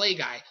flashy play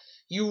guy.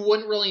 You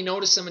wouldn't really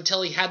notice him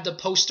until he had the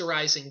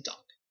posterizing dunk.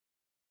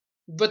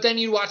 But then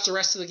you'd watch the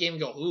rest of the game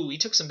and go, ooh, he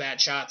took some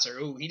bad shots, or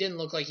ooh, he didn't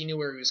look like he knew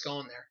where he was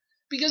going there.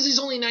 Because he's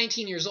only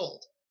 19 years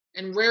old.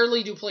 And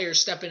rarely do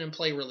players step in and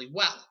play really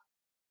well.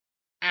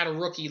 at a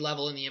rookie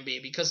level in the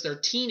NBA because they're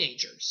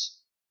teenagers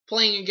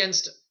playing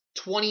against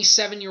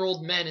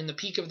 27-year-old men in the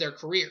peak of their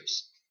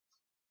careers.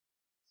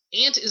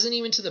 Ant isn't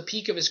even to the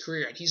peak of his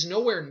career yet. He's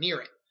nowhere near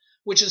it,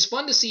 which is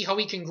fun to see how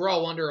he can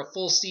grow under a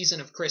full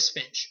season of Chris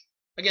Finch.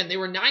 Again, they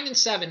were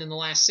 9-7 in the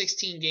last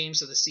 16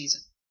 games of the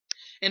season.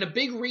 And a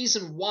big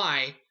reason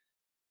why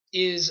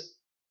is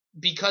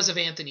because of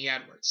Anthony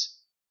Edwards.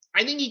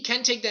 I think he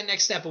can take that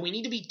next step, but we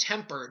need to be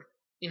tempered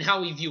in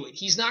how we view it.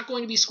 He's not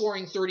going to be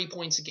scoring 30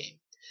 points a game.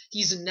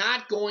 He's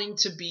not going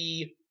to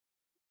be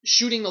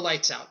shooting the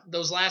lights out.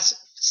 Those last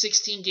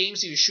 16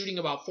 games, he was shooting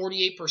about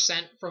 48%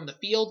 from the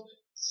field,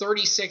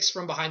 36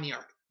 from behind the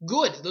arc.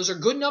 Good. Those are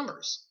good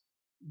numbers.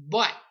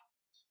 But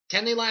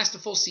can they last a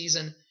full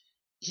season?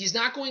 He's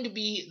not going to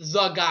be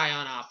the guy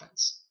on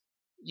offense.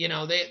 You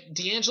know,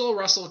 D'Angelo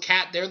Russell,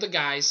 Cat, they're the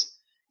guys.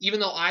 Even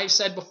though I've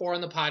said before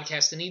on the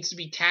podcast, it needs to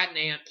be Cat and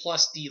Ant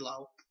plus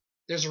D'Lo.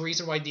 There's a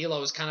reason why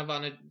D'Lo is kind of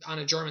on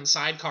a German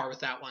sidecar with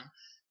that one.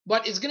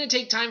 But it's going to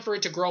take time for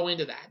it to grow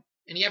into that.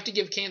 And you have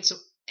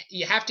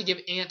to give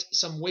Ant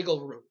some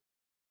wiggle room.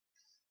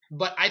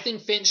 But I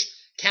think Finch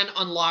can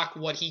unlock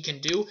what he can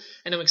do,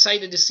 and I'm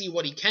excited to see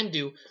what he can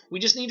do. We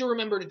just need to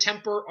remember to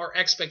temper our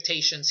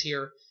expectations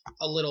here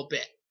a little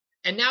bit.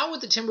 And now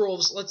with the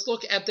Timberwolves, let's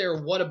look at their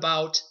what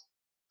about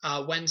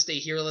Wednesday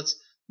here. Let's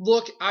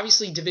look,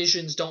 obviously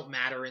divisions don't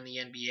matter in the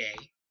NBA,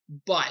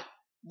 but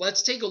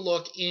let's take a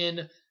look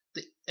in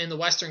the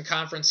Western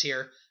Conference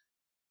here.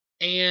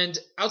 And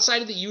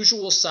outside of the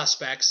usual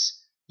suspects,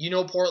 you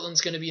know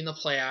Portland's going to be in the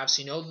playoffs.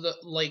 You know the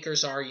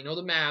Lakers are. You know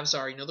the Mavs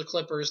are. You know the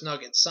Clippers,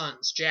 Nuggets,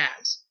 Suns,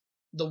 Jazz,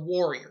 the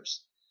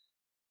Warriors.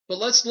 But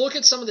let's look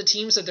at some of the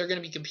teams that they're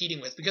going to be competing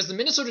with, because the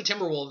Minnesota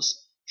Timberwolves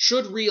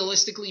should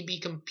realistically be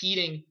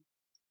competing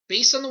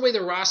based on the way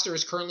their roster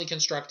is currently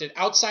constructed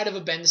outside of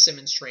a Ben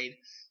Simmons trade.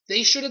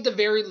 They should at the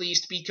very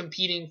least be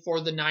competing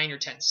for the 9 or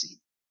 10 seed.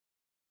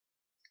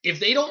 If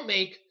they don't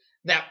make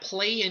that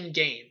play-in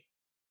game,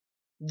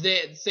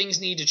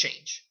 things need to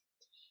change.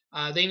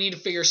 They need to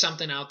figure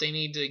something out. They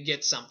need to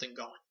get something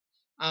going.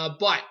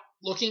 But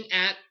looking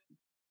at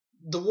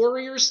the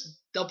Warriors,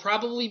 they'll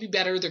probably be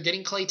better. They're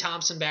getting Klay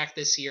Thompson back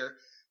this year.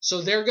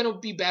 So they're going to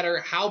be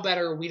better. How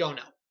better, we don't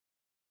know.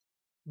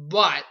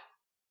 But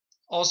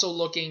also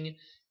looking,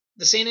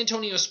 the San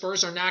Antonio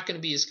Spurs are not going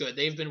to be as good.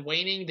 They've been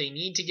waning. They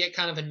need to get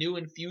kind of a new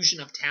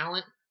infusion of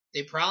talent.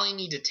 They probably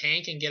need to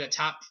tank and get a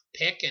top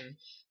pick and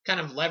kind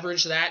of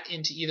leverage that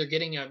into either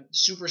getting a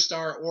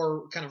superstar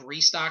or kind of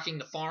restocking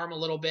the farm a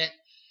little bit.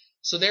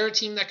 So they're a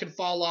team that could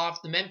fall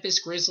off. The Memphis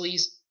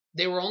Grizzlies,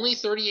 they were only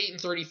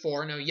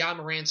 38-34. Now, Ja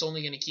Morant's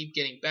only going to keep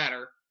getting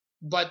better,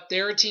 but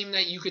they're a team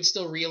that you could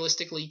still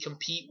realistically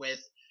compete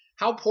with.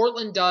 How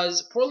Portland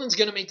does, Portland's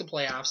going to make the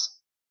playoffs,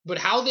 but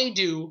how they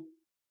do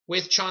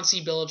with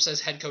Chauncey Billups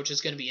as head coach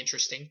is going to be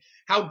interesting.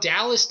 How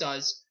Dallas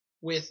does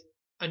with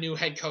a new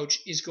head coach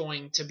is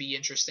going to be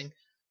interesting.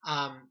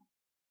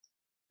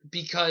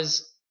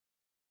 Because,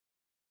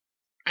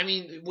 I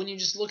mean, when you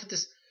just look at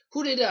this,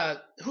 who did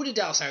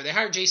Dallas hire? They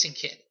hired Jason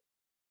Kidd.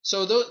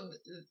 So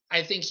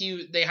I think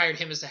they hired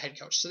him as the head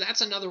coach. So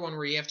that's another one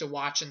where you have to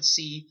watch and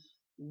see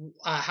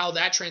how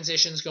that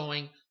transition's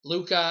going.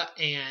 Luka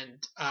and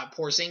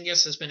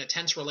Porzingis has been a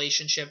tense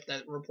relationship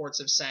that reports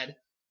have said.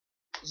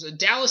 So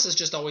Dallas is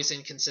just always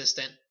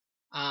inconsistent.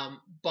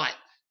 But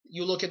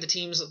you look at the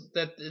teams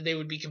that they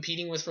would be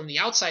competing with from the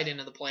outside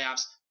into the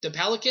playoffs. The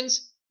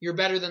Pelicans, you're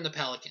better than the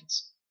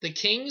Pelicans. The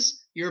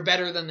Kings, you're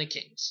better than the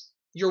Kings.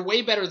 You're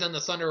way better than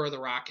the Thunder or the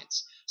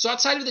Rockets. So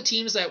outside of the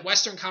teams, that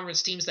Western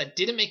Conference teams that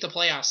didn't make the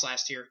playoffs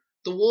last year,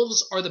 the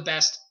Wolves are the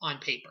best on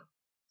paper.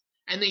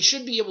 And they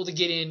should be able to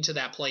get into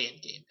that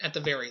play-in game at the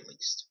very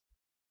least.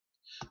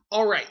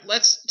 All right,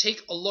 let's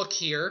take a look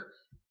here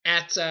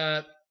at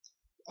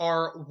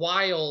our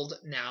Wild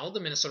now,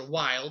 the Minnesota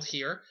Wild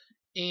here.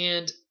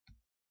 And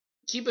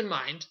keep in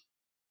mind,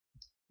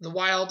 the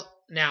Wild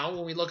now,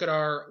 when we look at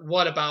our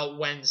What About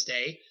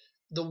Wednesday,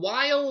 the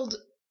Wild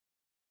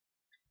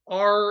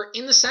are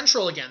in the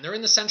Central again. They're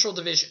in the Central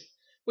Division,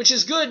 which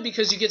is good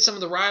because you get some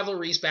of the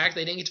rivalries back.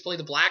 They didn't get to play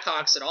the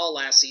Blackhawks at all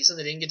last season.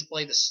 They didn't get to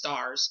play the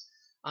Stars.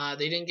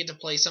 They didn't get to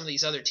play some of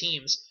these other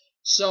teams.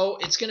 So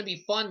it's going to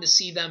be fun to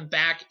see them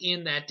back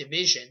in that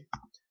division.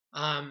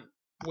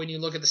 When you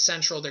look at the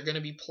Central, they're going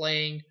to be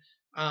playing,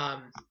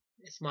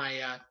 if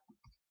my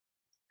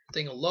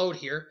thing will load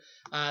here,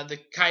 the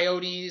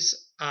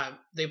Coyotes,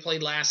 they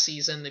played last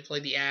season. They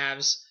played the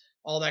Avs,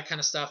 all that kind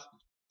of stuff.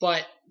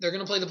 But they're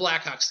going to play the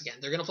Blackhawks again.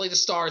 They're going to play the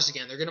Stars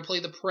again. They're going to play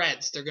the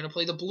Preds. They're going to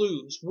play the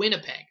Blues,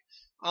 Winnipeg,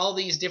 all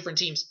these different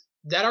teams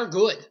that are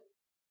good.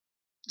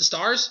 The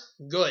Stars,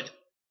 good.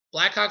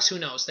 Blackhawks, who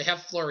knows? They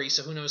have Fleury,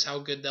 so who knows how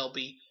good they'll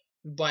be.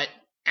 But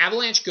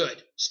Avalanche,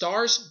 good.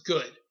 Stars,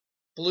 good.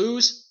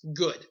 Blues,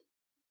 good.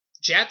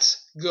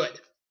 Jets, good.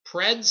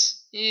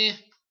 Preds,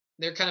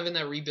 they're kind of in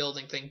that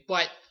rebuilding thing.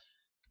 But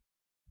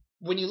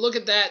when you look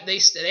at that, they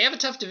have a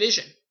tough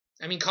division.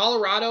 I mean,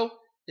 Colorado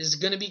is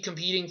going to be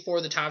competing for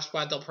the top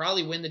spot. They'll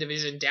probably win the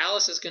division.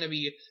 Dallas is going to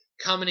be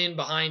coming in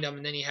behind them.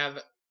 And then you have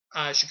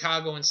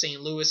Chicago and St.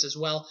 Louis as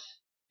well,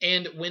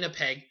 and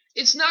Winnipeg.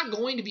 it's not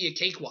going to be a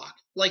cakewalk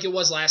like it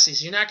was last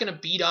season. You're not going to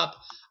beat up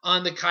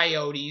on the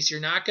Coyotes. You're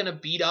not going to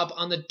beat up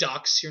on the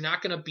Ducks. You're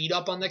not going to beat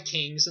up on the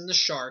Kings and the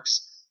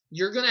Sharks.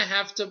 You're going to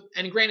have to,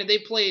 and granted, they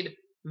played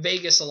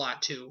Vegas a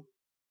lot too,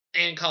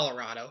 and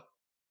Colorado,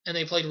 and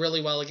they played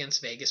really well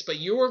against Vegas, but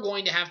you are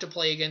going to have to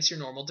play against your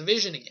normal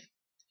division again.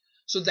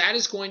 So that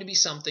is going to be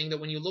something that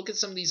when you look at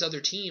some of these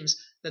other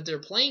teams that they're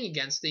playing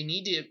against, they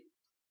need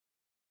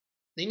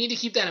to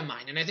keep that in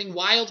mind. And I think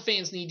Wild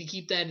fans need to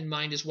keep that in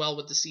mind as well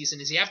with the season,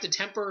 is you have to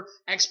temper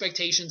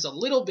expectations a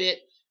little bit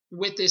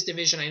with this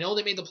division. I know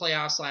they made the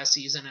playoffs last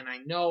season, and I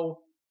know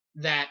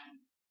that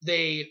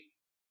they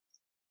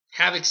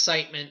have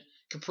excitement.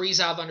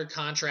 Kaprizov under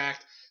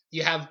contract.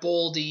 You have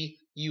Boldy.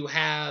 You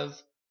have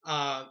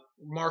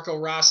Marco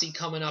Rossi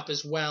coming up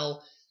as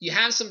well. You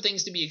have some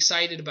things to be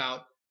excited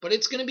about, but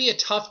it's going to be a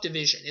tough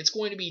division. It's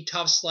going to be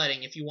tough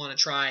sledding if you want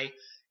to try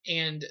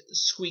and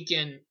squeak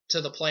in to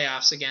the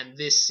playoffs again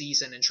this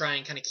season and try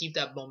and kind of keep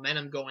that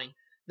momentum going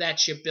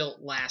that you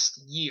built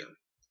last year.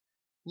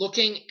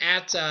 Looking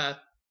at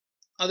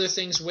other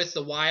things with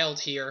the Wild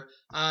here,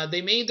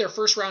 they made their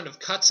first round of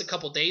cuts a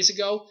couple days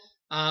ago.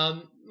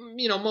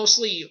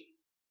 Mostly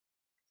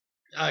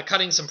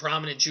cutting some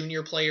prominent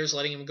junior players,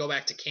 letting them go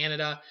back to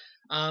Canada.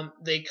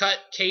 They cut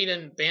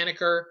Caden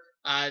Banneker,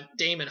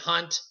 Damon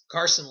Hunt,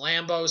 Carson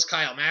Lambos,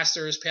 Kyle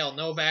Masters, Pale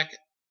Novak,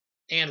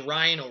 and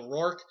Ryan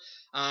O'Rourke.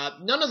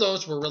 None of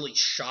those were really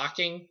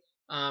shocking.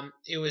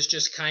 It was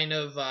just kind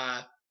of,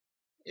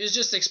 it was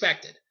just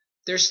expected.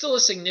 There's still a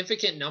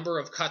significant number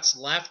of cuts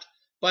left,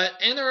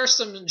 and there are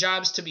some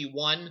jobs to be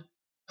won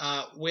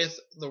with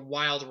the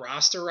Wild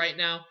roster right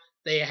now.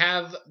 They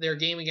have their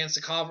game against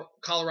the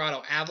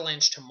Colorado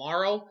Avalanche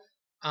tomorrow.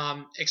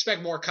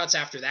 Expect more cuts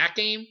after that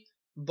game,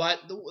 but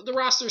the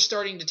roster is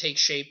starting to take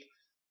shape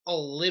a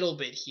little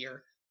bit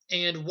here.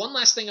 And one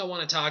last thing I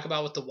want to talk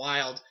about with the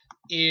Wild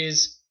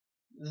is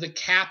the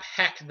cap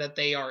heck that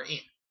they are in.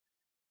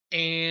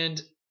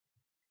 And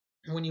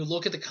when you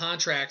look at the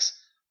contracts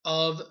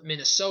of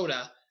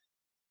Minnesota,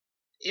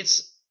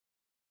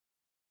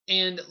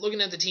 and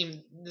looking at the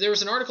team, there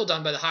was an article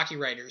done by the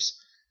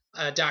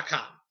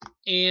HockeyWriters.com,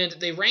 and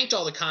they ranked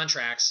all the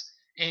contracts,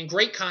 and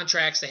great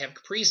contracts. They have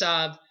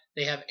Kaprizov,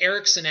 they have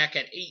Eric Sinek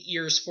at 8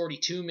 years,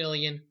 $42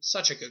 million,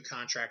 such a good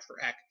contract for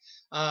Eck.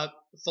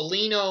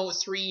 Foligno,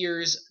 3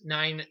 years,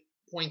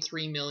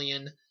 $9.3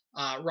 million.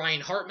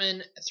 Ryan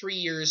Hartman, 3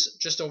 years,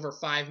 just over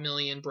 $5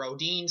 million.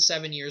 Brodin,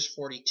 7 years,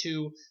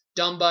 $42.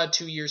 Dumba,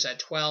 2 years at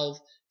 $12.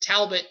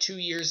 Talbot, 2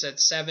 years at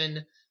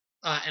 $7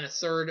 and a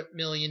third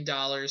million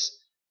dollars.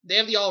 They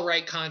have the all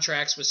right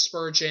contracts with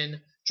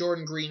Spurgeon,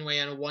 Jordan Greenway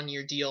on a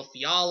 1-year deal,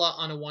 Fiala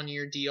on a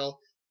 1-year deal.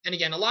 And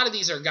again, a lot of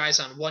these are guys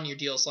on 1-year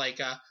deals like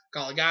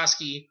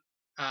Goligoski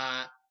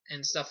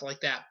and stuff like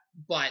that.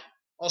 But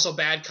also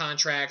bad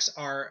contracts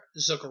are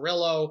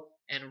Zuccarello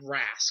and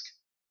Rask.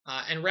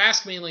 And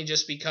Rask mainly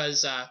just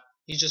because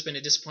he's just been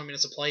a disappointment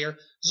as a player.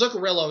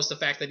 Zuccarello is the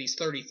fact that he's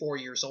 34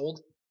 years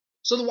old.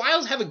 So the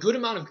Wild have a good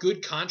amount of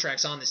good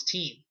contracts on this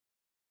team.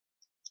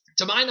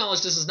 To my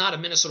knowledge, this is not a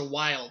Minnesota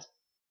Wild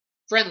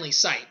friendly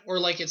site, or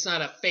like it's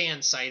not a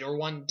fan site or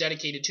one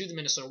dedicated to the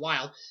Minnesota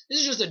Wild. This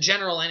is just a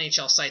general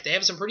NHL site. They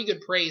have some pretty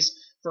good praise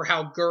for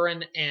how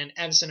Guerin and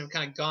Evason have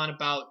kind of gone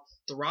about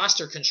the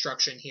roster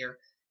construction here.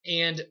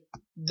 And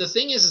the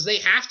thing is they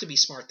have to be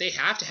smart. They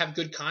have to have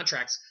good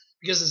contracts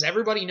because, as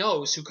everybody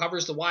knows who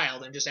covers the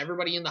Wild and just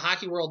everybody in the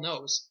hockey world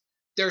knows,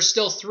 there's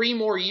still 3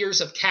 more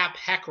years of cap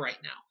heck right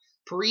now.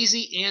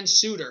 Parise and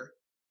Suter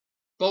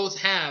both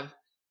have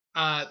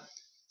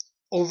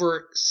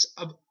over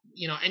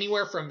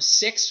anywhere from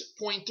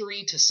 $6.3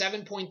 to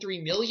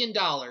 $7.3 million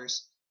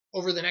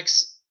over the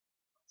next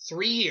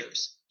 3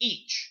 years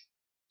each.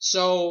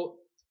 So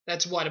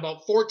that's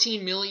about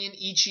 $14 million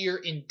each year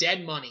in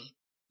dead money.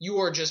 You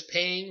are just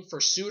paying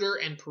for Suter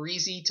and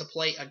Parise to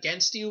play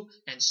against you,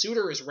 and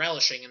Suter is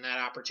relishing in that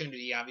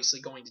opportunity,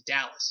 obviously going to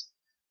Dallas.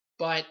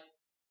 But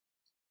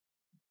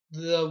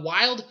the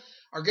Wild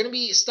are going to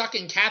be stuck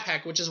in cap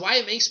heck, which is why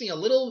it makes me a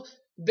little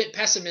bit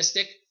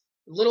pessimistic,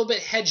 a little bit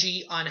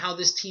hedgy on how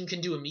this team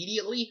can do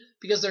immediately,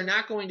 because they're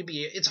not going to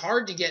be. It's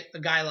hard to get a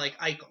guy like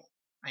Eichel.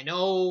 I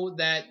know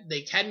that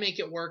they can make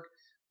it work,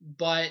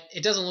 but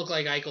it doesn't look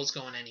like Eichel's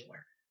going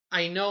anywhere.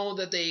 I know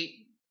that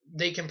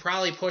they can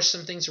probably push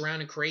some things around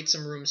and create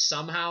some room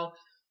somehow,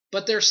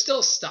 but they're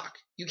still stuck.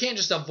 You can't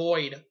just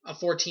avoid a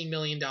 $14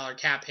 million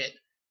cap hit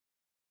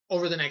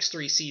over the next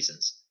 3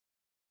 seasons.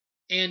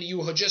 And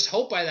you just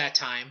hope by that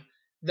time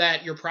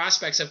that your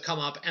prospects have come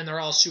up and they're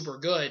all super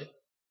good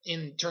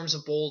in terms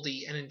of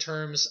Boldy and in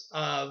terms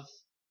of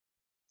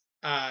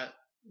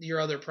your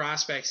other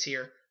prospects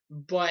here.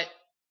 But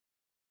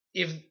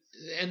the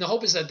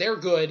hope is that they're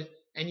good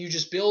and you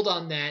just build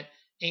on that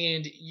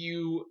and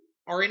you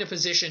are in a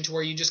position to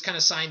where you just kind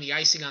of sign the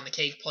icing on the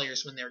cake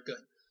players when they're good.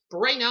 But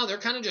right now they're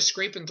kind of just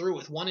scraping through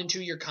with 1 and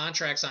 2 year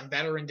contracts on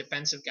veteran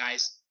defensive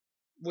guys,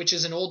 which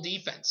is an old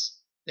defense.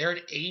 They're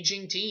an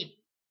aging team.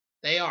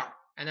 They are.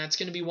 And that's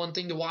going to be one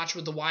thing to watch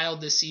with the Wild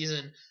this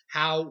season,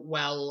 how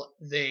well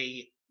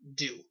they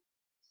do.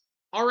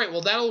 All right,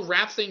 well, that'll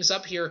wrap things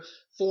up here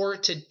for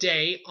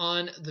today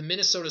on the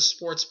Minnesota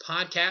Sports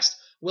Podcast.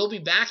 We'll be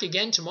back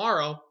again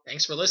tomorrow.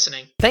 Thanks for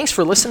listening. Thanks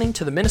for listening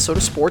to the Minnesota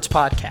Sports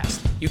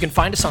Podcast. You can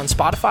find us on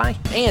Spotify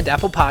and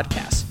Apple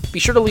Podcasts. Be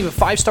sure to leave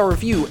a 5-star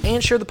review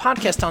and share the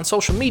podcast on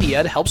social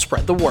media to help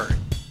spread the word.